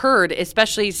that occurred,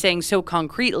 especially saying so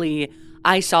concretely,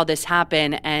 I saw this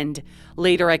happen, and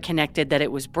later I connected that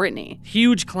it was Brittany.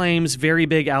 Huge claims, very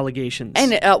big allegations.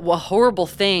 And a horrible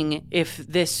thing if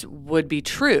this would be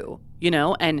true,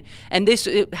 and this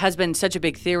has been such a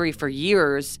big theory for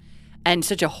years and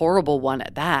such a horrible one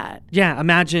at that. Yeah,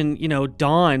 imagine,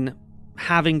 Dawn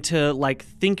having to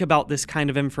think about this kind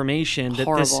of information, that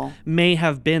this may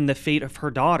have been the fate of her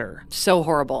daughter. So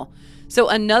horrible. So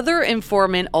another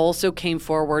informant also came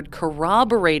forward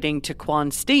corroborating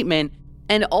Taquan's statement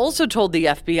and also told the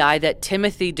FBI that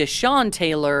Timothy DeShawn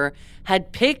Taylor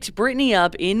had picked Brittany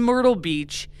up in Myrtle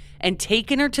Beach and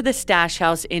taken her to the stash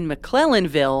house in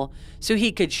McClellanville so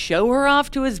he could show her off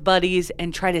to his buddies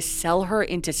and try to sell her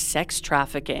into sex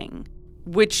trafficking,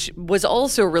 which was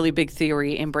also a really big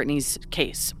theory in Brittany's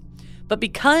case. But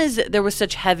because there was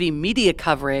such heavy media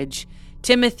coverage,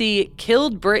 Timothy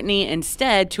killed Brittany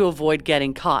instead to avoid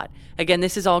getting caught. Again,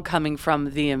 this is all coming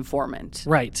from the informant.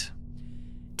 Right.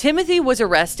 Timothy was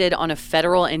arrested on a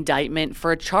federal indictment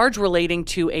for a charge relating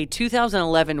to a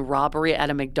 2011 robbery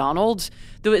at a McDonald's,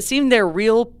 though it seemed their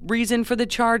real reason for the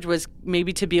charge was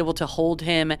maybe to be able to hold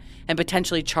him and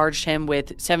potentially charge him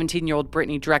with 17-year-old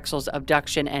Brittany Drexel's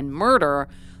abduction and murder,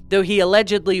 though he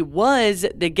allegedly was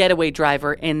the getaway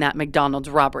driver in that McDonald's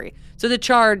robbery. So the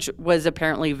charge was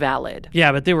apparently valid.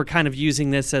 Yeah, but they were kind of using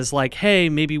this as hey,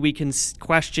 maybe we can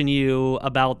question you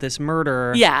about this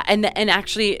murder. Yeah, and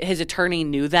actually his attorney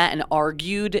knew that and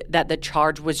argued that the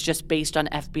charge was just based on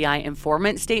FBI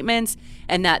informant statements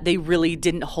and that they really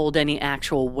didn't hold any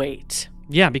actual weight.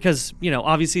 Yeah, because,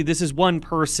 obviously this is one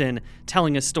person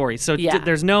telling a story. So yeah.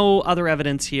 There's no other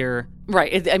evidence here.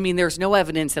 Right. There's no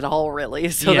evidence at all, really.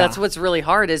 So That's what's really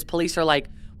hard is police are like,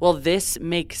 well, this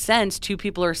makes sense. 2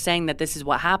 people are saying that this is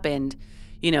what happened.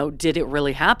 Did it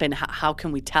really happen? How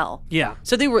can we tell? Yeah.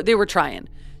 So they were trying.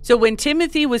 So when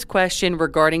Timothy was questioned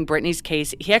regarding Brittany's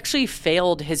case, he actually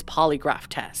failed his polygraph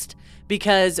test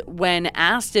because when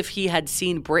asked if he had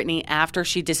seen Brittany after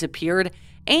she disappeared,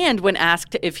 and when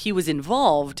asked if he was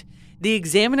involved, the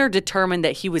examiner determined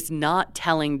that he was not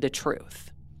telling the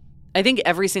truth. I think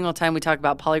every single time we talk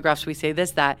about polygraphs, we say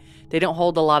this, that they don't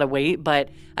hold a lot of weight, but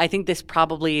I think this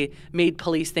probably made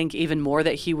police think even more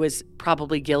that he was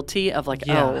probably guilty of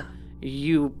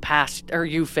you passed or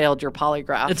you failed your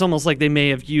polygraph. It's almost like they may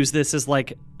have used this as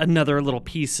another little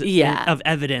piece of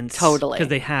evidence. Totally. Because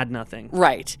they had nothing.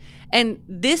 Right. And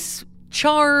this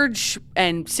charge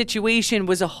and situation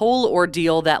was a whole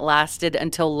ordeal that lasted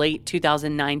until late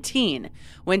 2019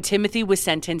 when Timothy was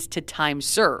sentenced to time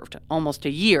served, almost a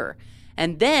year,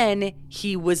 and then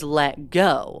he was let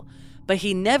go. But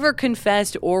he never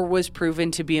confessed or was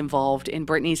proven to be involved in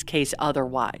Brittany's case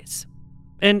otherwise.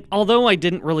 And although I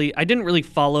didn't really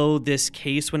follow this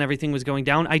case when everything was going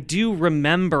down, I do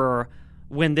remember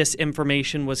when this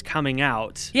information was coming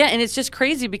out. Yeah, and it's just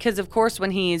crazy because, of course,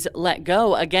 when he's let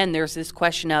go, again, there's this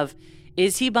question of,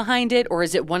 is he behind it or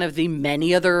is it one of the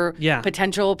many other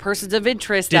potential persons of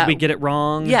interest? Did we get it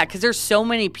wrong? Yeah, because there's so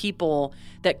many people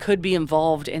that could be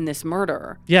involved in this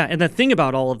murder. Yeah, and the thing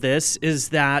about all of this is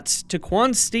that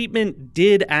Taquan's statement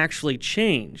did actually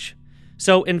change.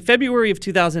 So in February of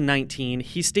 2019,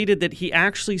 he stated that he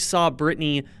actually saw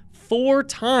Brittany 4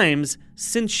 times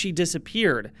since she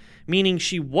disappeared, meaning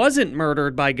she wasn't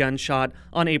murdered by gunshot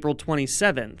on April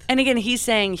 27th. And again, he's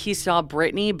saying he saw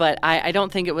Brittany, but I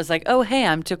don't think it was oh, hey,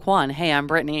 I'm Taquan. Hey, I'm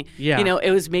Brittany. Yeah.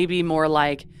 It was maybe more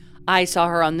I saw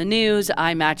her on the news.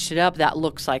 I matched it up. That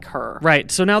looks like her.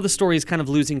 Right. So now the story is kind of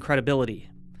losing credibility.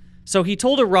 So he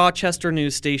told a Rochester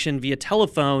news station via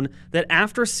telephone that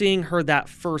after seeing her that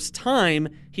first time,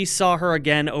 he saw her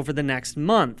again over the next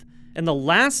month. And the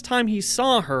last time he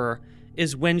saw her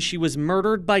is when she was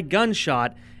murdered by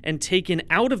gunshot and taken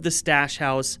out of the stash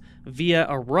house via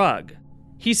a rug.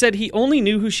 He said he only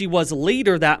knew who she was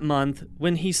later that month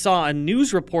when he saw a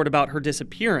news report about her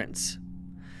disappearance.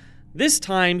 This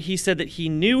time, he said that he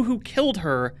knew who killed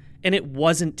her, and it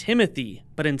wasn't Timothy,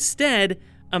 but instead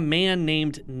a man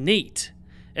named Nate.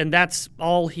 And that's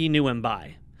all he knew him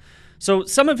by. So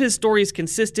some of his story is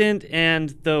consistent, and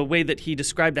the way that he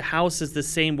described the house is the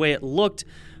same way it looked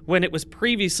when it was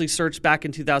previously searched back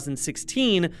in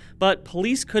 2016, but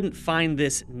police couldn't find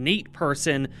this Nate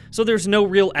person, so there's no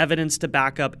real evidence to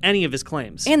back up any of his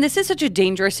claims. And this is such a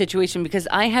dangerous situation because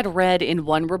I had read in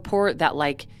one report that,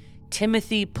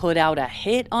 Timothy put out a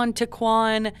hit on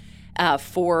Taquan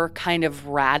for kind of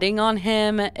ratting on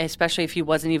him, especially if he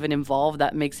wasn't even involved.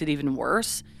 That makes it even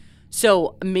worse.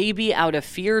 So maybe out of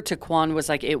fear, Taquan was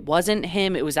like, it wasn't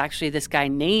him, it was actually this guy,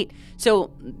 Nate.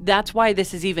 So that's why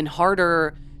this is even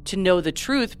harder to know the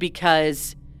truth,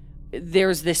 because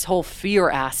there's this whole fear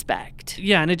aspect.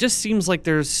 Yeah, and it just seems like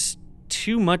there's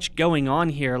too much going on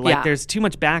here. There's too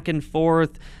much back and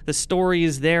forth. The story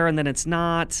is there and then it's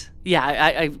not. Yeah,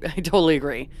 I totally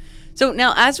agree. So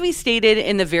now, as we stated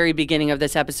in the very beginning of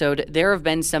this episode, there have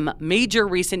been some major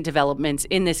recent developments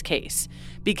in this case,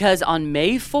 because on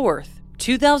May 4th,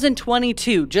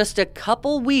 2022, just a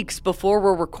couple weeks before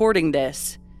we're recording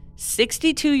this,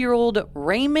 62-year-old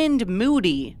Raymond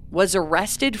Moody was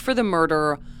arrested for the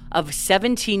murder of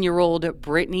 17-year-old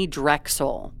Brittany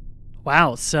Drexel.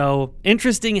 Wow, so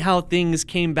interesting how things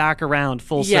came back around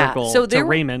full circle to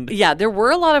Raymond. Yeah, there were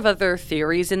a lot of other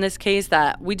theories in this case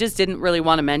that we just didn't really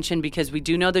want to mention because we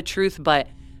do know the truth, but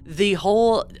the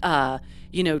whole,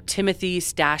 Timothy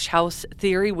Stash House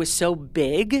theory was so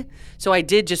big, so I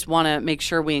did just want to make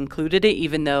sure we included it,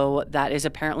 even though that is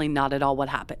apparently not at all what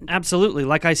happened. Absolutely.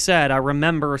 Like I said, I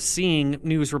remember seeing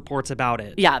news reports about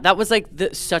it. Yeah, that was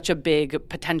such a big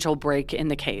potential break in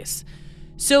the case.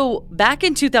 So back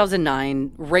in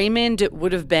 2009, Raymond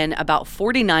would have been about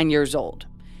 49 years old.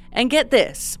 And get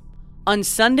this, on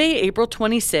Sunday, April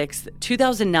 26th,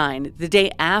 2009, the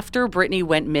day after Brittany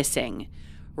went missing,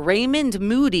 Raymond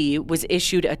Moody was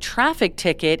issued a traffic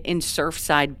ticket in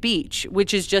Surfside Beach,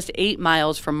 which is just 8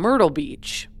 miles from Myrtle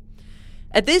Beach.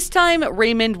 At this time,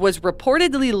 Raymond was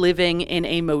reportedly living in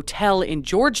a motel in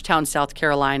Georgetown, South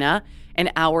Carolina, an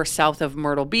hour south of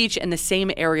Myrtle Beach, in the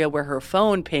same area where her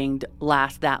phone pinged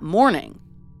last that morning.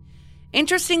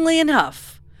 Interestingly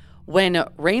enough, when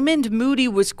Raymond Moody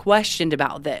was questioned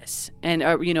about this and,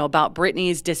 about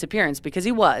Brittany's disappearance, because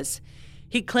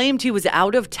he claimed he was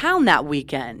out of town that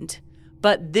weekend.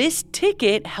 But this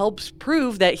ticket helps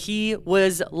prove that he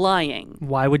was lying.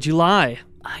 Why would you lie?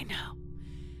 I know.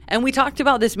 And we talked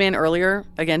about this man earlier,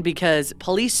 again, because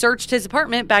police searched his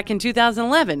apartment back in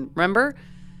 2011, remember?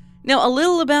 Now, a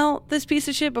little about this piece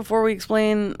of shit before we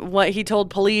explain what he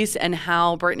told police and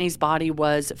how Brittany's body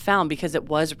was found, because it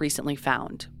was recently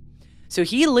found. So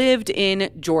he lived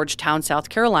in Georgetown, South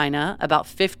Carolina, about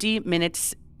 50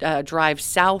 minutes drive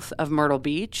south of Myrtle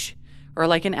Beach, or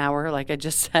an hour, like I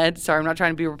just said. Sorry, I'm not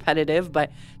trying to be repetitive,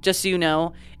 but just so you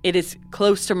know, it is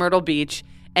close to Myrtle Beach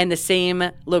and the same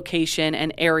location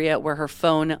and area where her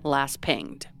phone last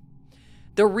pinged.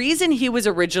 The reason he was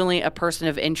originally a person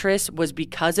of interest was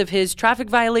because of his traffic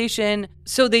violation,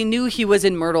 so they knew he was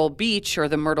in Myrtle Beach or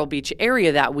the Myrtle Beach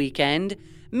area that weekend,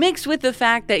 mixed with the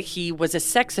fact that he was a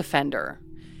sex offender.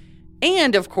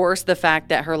 And, of course, the fact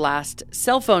that her last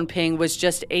cell phone ping was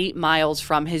just 8 miles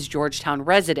from his Georgetown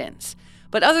residence.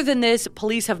 But other than this,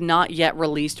 police have not yet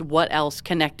released what else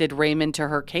connected Raymond to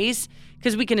her case,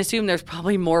 because we can assume there's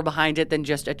probably more behind it than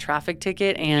just a traffic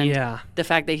ticket and the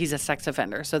fact that he's a sex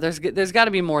offender. So there's got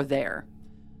to be more there.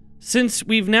 Since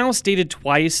we've now stated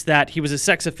twice that he was a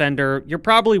sex offender, you're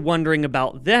probably wondering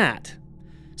about that.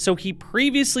 So he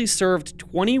previously served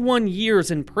 21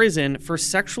 years in prison for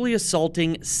sexually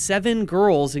assaulting 7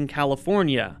 girls in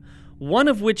California, one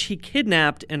of which he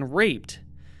kidnapped and raped.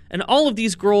 And all of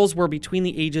these girls were between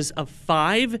the ages of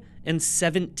 5 and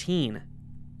 17.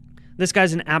 This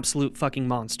guy's an absolute fucking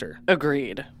monster.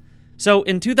 Agreed. So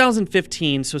in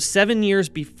 2015, so 7 years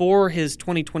before his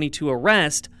 2022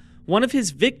 arrest, one of his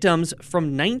victims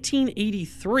from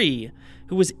 1983,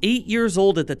 who was 8 years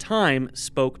old at the time,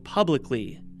 spoke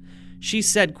publicly. She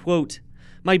said, quote,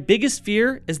 "My biggest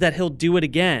fear is that he'll do it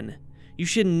again. You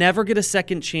should never get a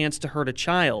second chance to hurt a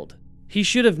child. He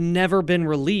should have never been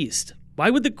released. Why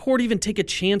would the court even take a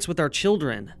chance with our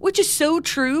children?" Which is so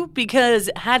true, because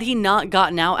had he not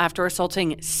gotten out after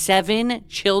assaulting 7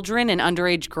 children and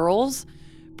underage girls,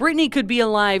 Brittany could be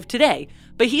alive today.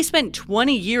 But he spent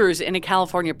 20 years in a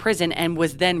California prison and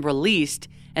was then released,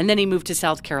 and then he moved to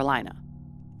South Carolina.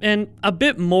 And a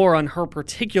bit more on her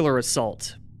particular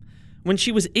assault. When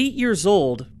she was 8 years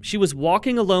old, she was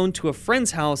walking alone to a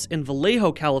friend's house in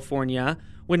Vallejo, California,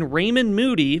 when Raymond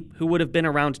Moody, who would have been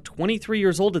around 23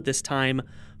 years old at this time,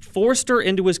 forced her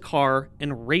into his car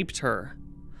and raped her.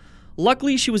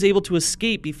 Luckily, she was able to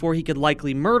escape before he could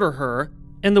likely murder her,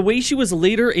 and the way she was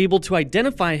later able to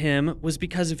identify him was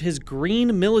because of his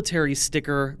green military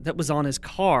sticker that was on his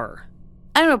car.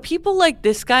 I don't know, people like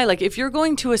this guy, like if you're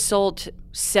going to assault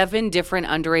 7 different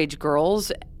underage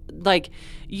girls, like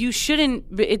you shouldn't,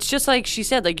 it's just like she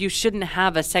said, like you shouldn't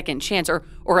have a second chance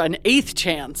or an 8th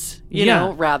chance, you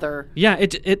know, rather. Yeah,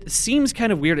 it seems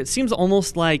kind of weird. It seems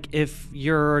almost like if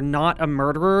you're not a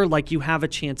murderer, like you have a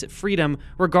chance at freedom,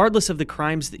 regardless of the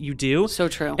crimes that you do. So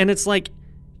true. And it's like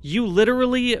you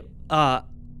literally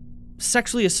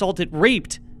sexually assaulted,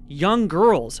 raped young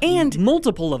girls, and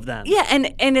multiple of them. Yeah,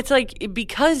 and it's like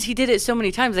because he did it so many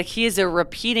times, like he is a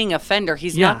repeating offender.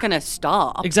 He's not going to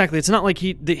stop. Exactly. It's not like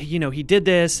he did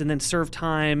this and then served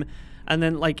time and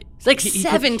then like it's like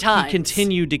 7 times. He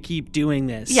continued to keep doing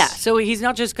this. Yeah, so he's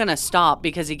not just going to stop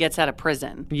because he gets out of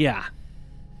prison. Yeah.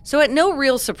 So at no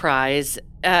real surprise,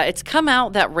 it's come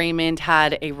out that Raymond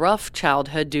had a rough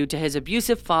childhood due to his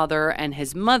abusive father and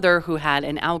his mother who had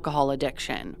an alcohol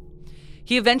addiction.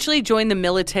 He eventually joined the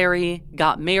military,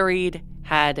 got married,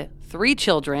 had 3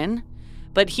 children,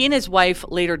 but he and his wife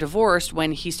later divorced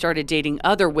when he started dating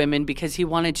other women because he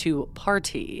wanted to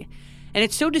party. And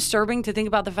it's so disturbing to think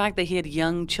about the fact that he had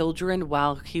young children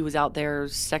while he was out there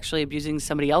sexually abusing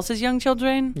somebody else's young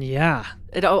children. Yeah.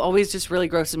 It always just really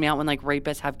grosses me out when like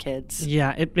rapists have kids.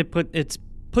 Yeah, it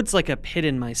puts like a pit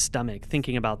in my stomach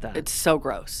thinking about that. It's so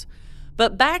gross.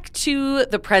 But back to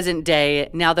the present day,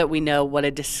 now that we know what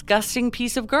a disgusting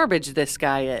piece of garbage this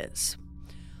guy is.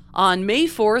 On May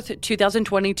 4th,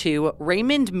 2022,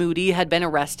 Raymond Moody had been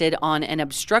arrested on an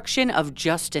obstruction of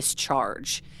justice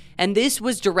charge, and this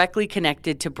was directly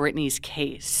connected to Brittany's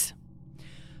case.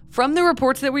 From the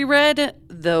reports that we read,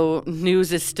 though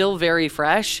news is still very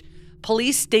fresh,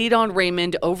 police stayed on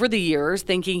Raymond over the years,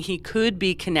 thinking he could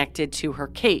be connected to her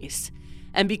case.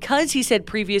 And because he said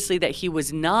previously that he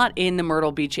was not in the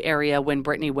Myrtle Beach area when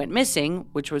Brittany went missing,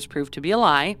 which was proved to be a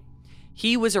lie,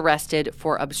 he was arrested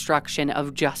for obstruction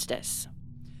of justice.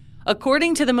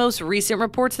 According to the most recent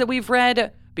reports that we've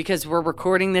read, because we're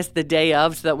recording this the day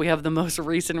of so that we have the most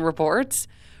recent reports,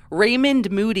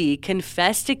 Raymond Moody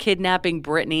confessed to kidnapping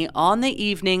Brittany on the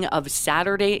evening of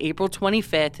Saturday, April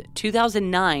 25th,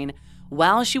 2009,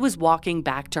 while she was walking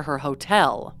back to her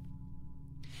hotel.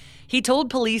 He told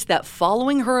police that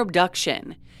following her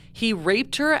abduction, he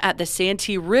raped her at the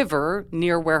Santee River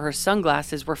near where her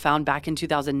sunglasses were found back in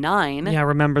 2009. Yeah,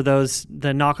 remember those,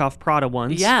 the knockoff Prada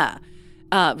ones? Yeah.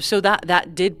 So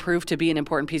that did prove to be an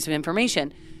important piece of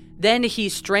information. Then he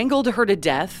strangled her to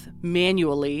death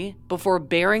manually before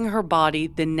burying her body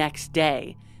the next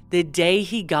day, the day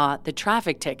he got the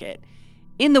traffic ticket,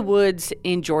 in the woods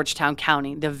in Georgetown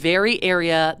County, the very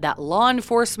area that law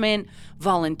enforcement,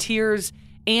 volunteers,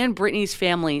 and Brittany's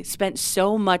family spent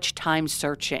so much time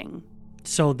searching.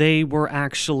 So they were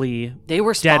actually dead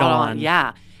spot on.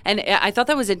 Yeah. And I thought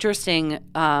that was interesting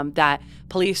that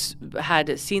police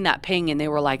had seen that ping and they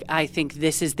were like, I think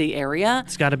this is the area.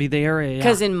 It's got to be the area.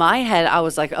 Because in my head, I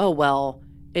was like, oh, well,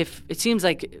 if it seems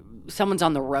like someone's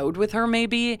on the road with her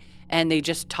maybe and they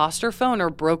just tossed her phone or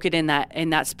broke it in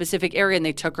that specific area and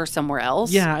they took her somewhere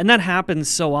else. Yeah, and that happens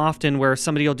so often where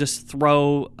somebody will just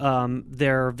throw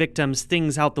their victims'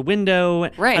 things out the window.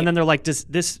 Right. And then they're like, does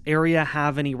this area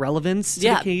have any relevance to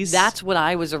the case? That's what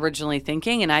I was originally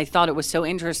thinking. And I thought it was so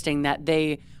interesting that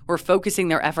they were focusing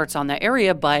their efforts on that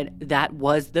area, but that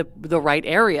was the right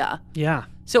area. Yeah.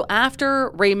 So after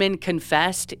Raymond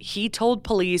confessed, he told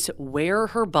police where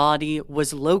her body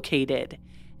was located.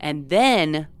 And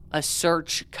then a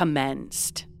search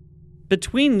commenced.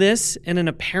 Between this and an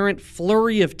apparent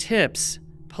flurry of tips,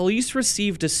 police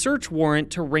received a search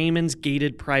warrant to Raymond's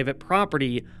gated private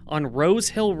property on Rose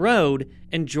Hill Road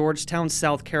in Georgetown,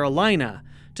 South Carolina,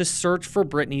 to search for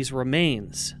Brittany's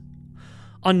remains.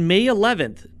 On May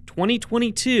 11th,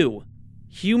 2022,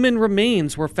 human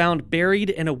remains were found buried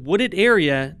in a wooded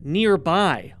area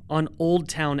nearby on Old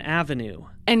Town Avenue.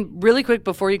 And really quick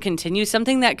before you continue,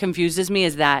 something that confuses me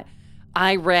is that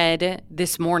I read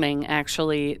this morning,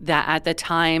 actually, that at the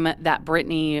time that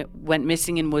Brittany went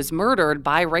missing and was murdered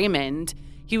by Raymond,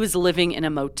 he was living in a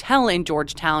motel in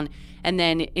Georgetown. And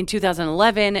then in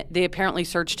 2011, they apparently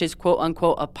searched his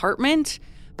quote-unquote apartment,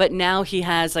 but now he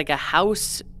has like a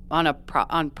house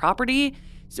on property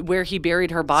where he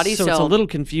buried her body. So it's a little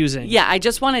confusing. Yeah, I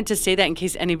just wanted to say that in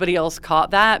case anybody else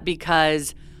caught that,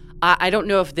 because I don't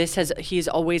know if he's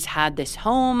always had this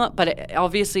home, but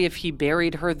obviously if he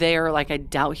buried her there, like I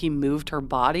doubt he moved her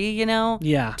body,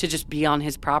 Yeah. to just be on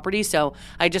his property. So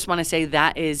I just want to say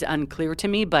that is unclear to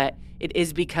me, but it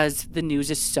is because the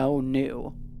news is so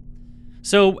new.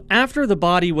 So after the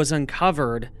body was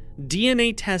uncovered,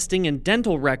 DNA testing and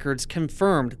dental records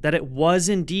confirmed that it was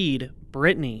indeed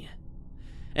Brittany.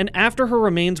 And after her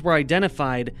remains were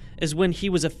identified is when he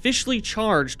was officially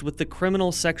charged with the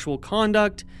criminal sexual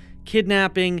conduct,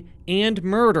 kidnapping, and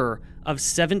murder of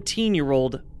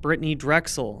 17-year-old Brittany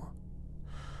Drexel.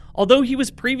 Although he was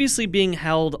previously being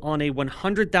held on a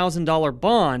 $100,000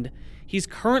 bond, he's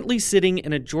currently sitting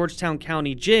in a Georgetown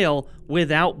County jail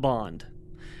without bond.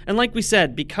 And like we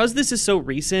said, because this is so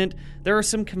recent, there are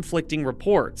some conflicting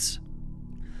reports.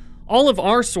 All of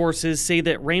our sources say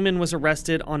that Raymond was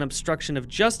arrested on obstruction of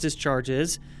justice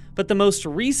charges, but the most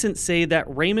recent say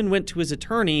that Raymond went to his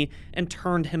attorney and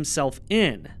turned himself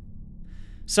in.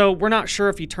 So we're not sure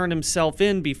if he turned himself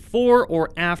in before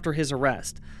or after his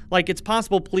arrest. Like, it's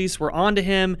possible police were onto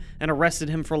him and arrested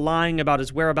him for lying about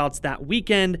his whereabouts that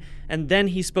weekend, and then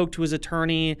he spoke to his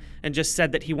attorney and just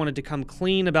said that he wanted to come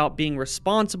clean about being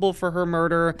responsible for her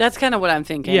murder. That's kind of what I'm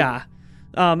thinking. Yeah.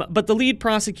 But the lead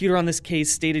prosecutor on this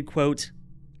case stated, quote,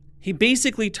 "He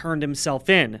basically turned himself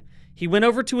in. He went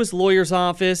over to his lawyer's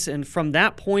office, and from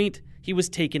that point, he was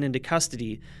taken into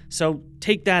custody. So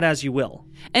take that as you will."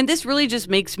 And this really just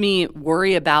makes me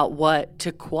worry about what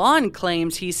Taquan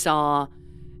claims he saw,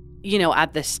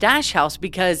 at the stash house,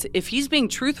 because if he's being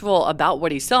truthful about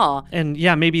what he saw. And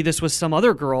yeah, maybe this was some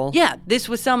other girl. Yeah, this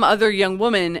was some other young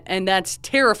woman, and that's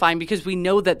terrifying because we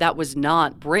know that was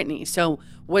not Brittany. So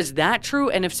was that true?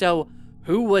 And if so,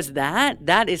 who was that?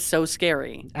 That is so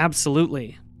scary.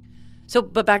 Absolutely. So,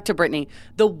 but back to Brittany.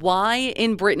 The why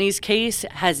in Brittany's case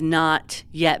has not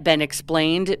yet been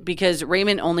explained because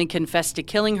Raymond only confessed to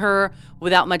killing her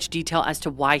without much detail as to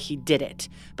why he did it.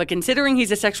 But considering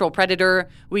he's a sexual predator,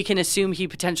 we can assume he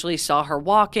potentially saw her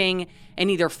walking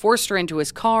and either forced her into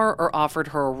his car or offered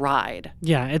her a ride.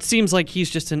 Yeah, it seems like he's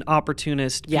just an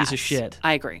opportunist piece of shit.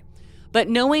 I agree. But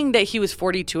knowing that he was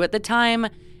 42 at the time,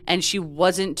 and she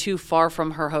wasn't too far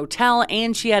from her hotel,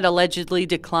 and she had allegedly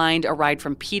declined a ride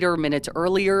from Peter minutes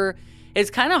earlier,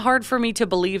 it's kind of hard for me to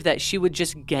believe that she would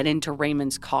just get into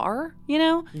Raymond's car,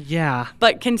 Yeah.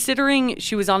 But considering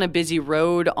she was on a busy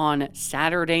road on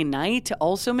Saturday night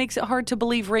also makes it hard to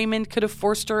believe Raymond could have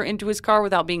forced her into his car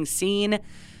without being seen.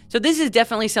 So this is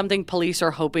definitely something police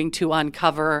are hoping to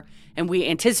uncover, and we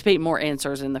anticipate more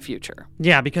answers in the future.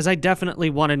 Yeah, because I definitely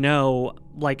want to know,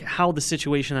 how the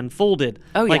situation unfolded.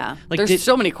 Oh, yeah. There's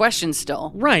so many questions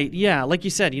still. Right, yeah. Like you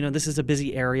said, this is a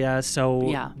busy area, so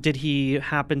Yeah. Did he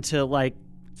happen to,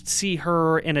 see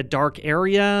her in a dark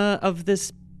area of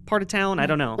this part of town? I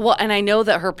don't know. Well, and I know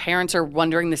that her parents are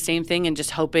wondering the same thing and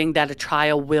just hoping that a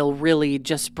trial will really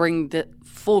just bring the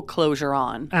full closure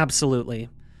on. Absolutely.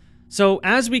 So,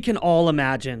 as we can all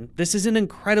imagine, this is an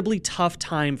incredibly tough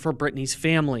time for Brittany's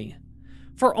family.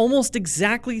 For almost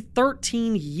exactly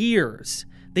 13 years,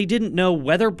 they didn't know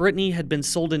whether Brittany had been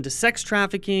sold into sex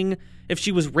trafficking, if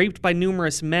she was raped by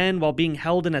numerous men while being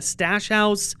held in a stash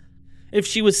house, if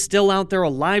she was still out there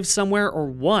alive somewhere, or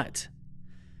what.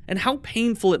 And how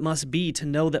painful it must be to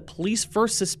know that police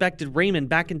first suspected Raymond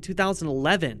back in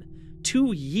 2011,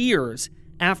 2 years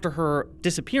after her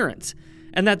disappearance,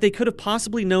 and that they could have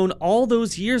possibly known all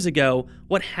those years ago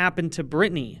what happened to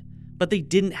Brittany, but they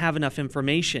didn't have enough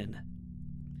information.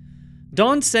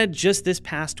 Dawn said just this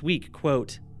past week,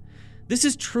 quote, "This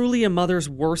is truly a mother's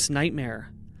worst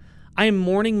nightmare. I am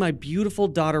mourning my beautiful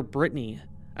daughter Brittany,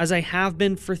 as I have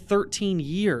been for 13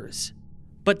 years.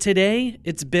 But today,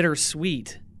 it's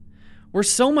bittersweet. We're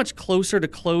so much closer to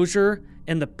closure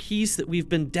and the peace that we've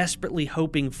been desperately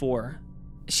hoping for."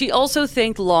 She also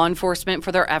thanked law enforcement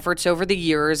for their efforts over the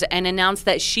years and announced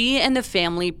that she and the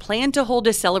family plan to hold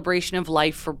a celebration of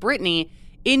life for Brittany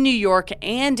in New York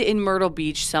and in Myrtle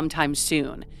Beach sometime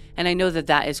soon. And I know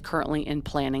that is currently in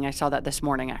planning. I saw that this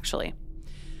morning, actually.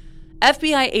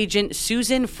 FBI agent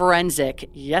Susan Forensic,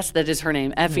 yes, that is her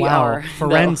name, F-E-R. Wow,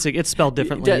 Forensic, it's spelled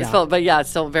differently. It's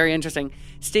still very interesting.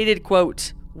 Stated,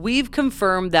 quote, "We've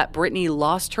confirmed that Brittany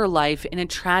lost her life in a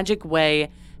tragic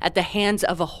way at the hands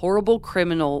of a horrible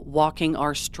criminal walking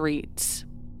our streets."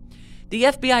 The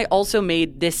FBI also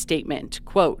made this statement,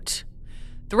 quote,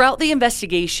 "Throughout the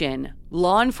investigation,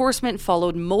 law enforcement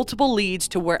followed multiple leads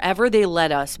to wherever they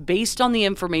led us based on the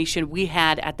information we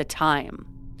had at the time.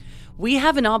 We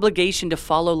have an obligation to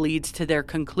follow leads to their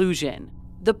conclusion.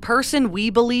 The person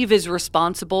we believe is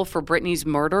responsible for Brittany's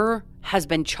murder has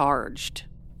been charged."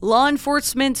 Law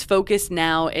enforcement's focus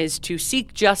now is to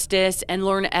seek justice and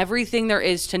learn everything there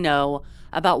is to know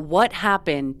about what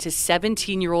happened to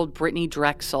 17-year-old Brittany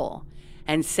Drexel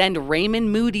and send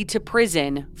Raymond Moody to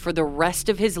prison for the rest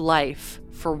of his life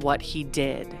for what he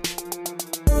did.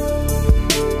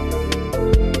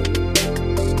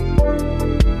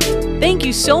 Thank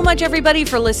you so much, everybody,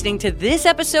 for listening to this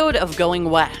episode of Going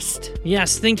West.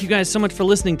 Yes, thank you guys so much for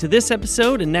listening to this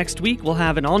episode, and next week we'll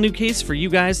have an all-new case for you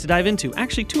guys to dive into.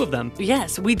 Actually, 2 of them.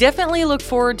 Yes, we definitely look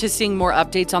forward to seeing more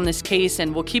updates on this case,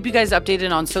 and we'll keep you guys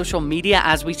updated on social media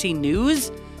as we see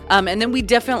news. And then we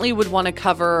definitely would want to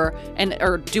cover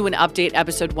or do an update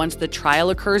episode once the trial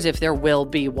occurs, if there will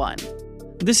be one.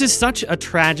 This is such a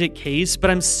tragic case, but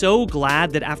I'm so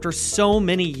glad that after so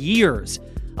many years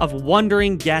of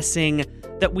wondering, guessing,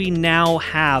 that we now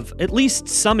have at least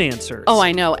some answers. Oh,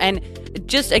 I know. And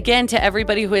just again, to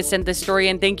everybody who has sent this story,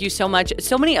 and thank you so much.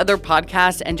 So many other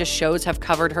podcasts and just shows have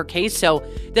covered her case. So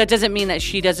that doesn't mean that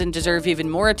she doesn't deserve even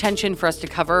more attention for us to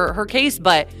cover her case.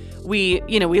 But we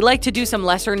like to do some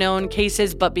lesser known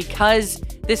cases, but because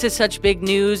this is such big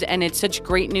news and it's such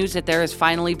great news that there has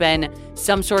finally been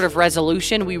some sort of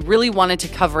resolution, we really wanted to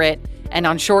cover it, and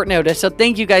on short notice. So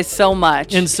thank you guys so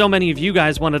much. And so many of you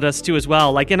guys wanted us to as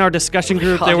well. Like in our discussion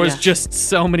group, there was just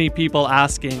so many people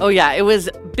asking. Oh yeah, it was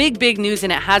big news,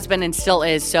 and it has been and still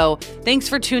is. So thanks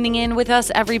for tuning in with us,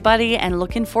 everybody, and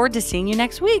looking forward to seeing you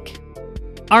next week.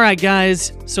 All right,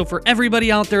 guys. So for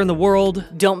everybody out there in the world,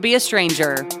 don't be a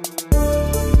stranger.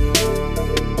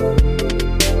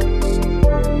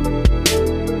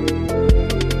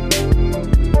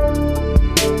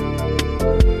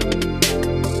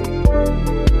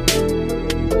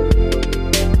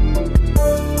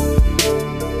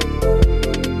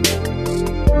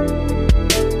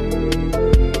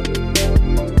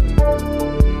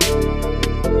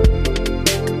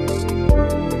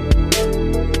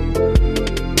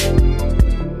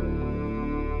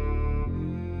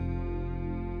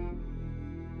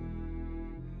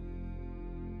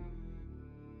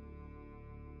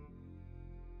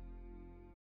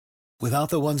 Without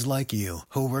the ones like you,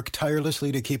 who work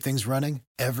tirelessly to keep things running,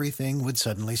 everything would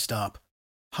suddenly stop.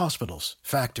 Hospitals,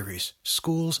 factories,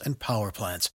 schools, and power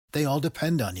plants, they all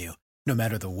depend on you. No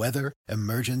matter the weather,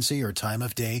 emergency, or time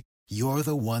of day, you're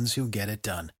the ones who get it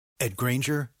done. At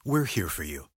Grainger, we're here for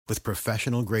you with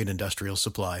professional-grade industrial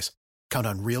supplies. Count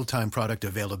on real-time product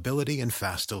availability and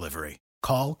fast delivery.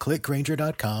 Call, click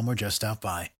Grainger.com, or just stop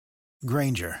by.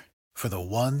 Grainger, for the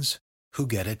ones who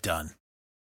get it done.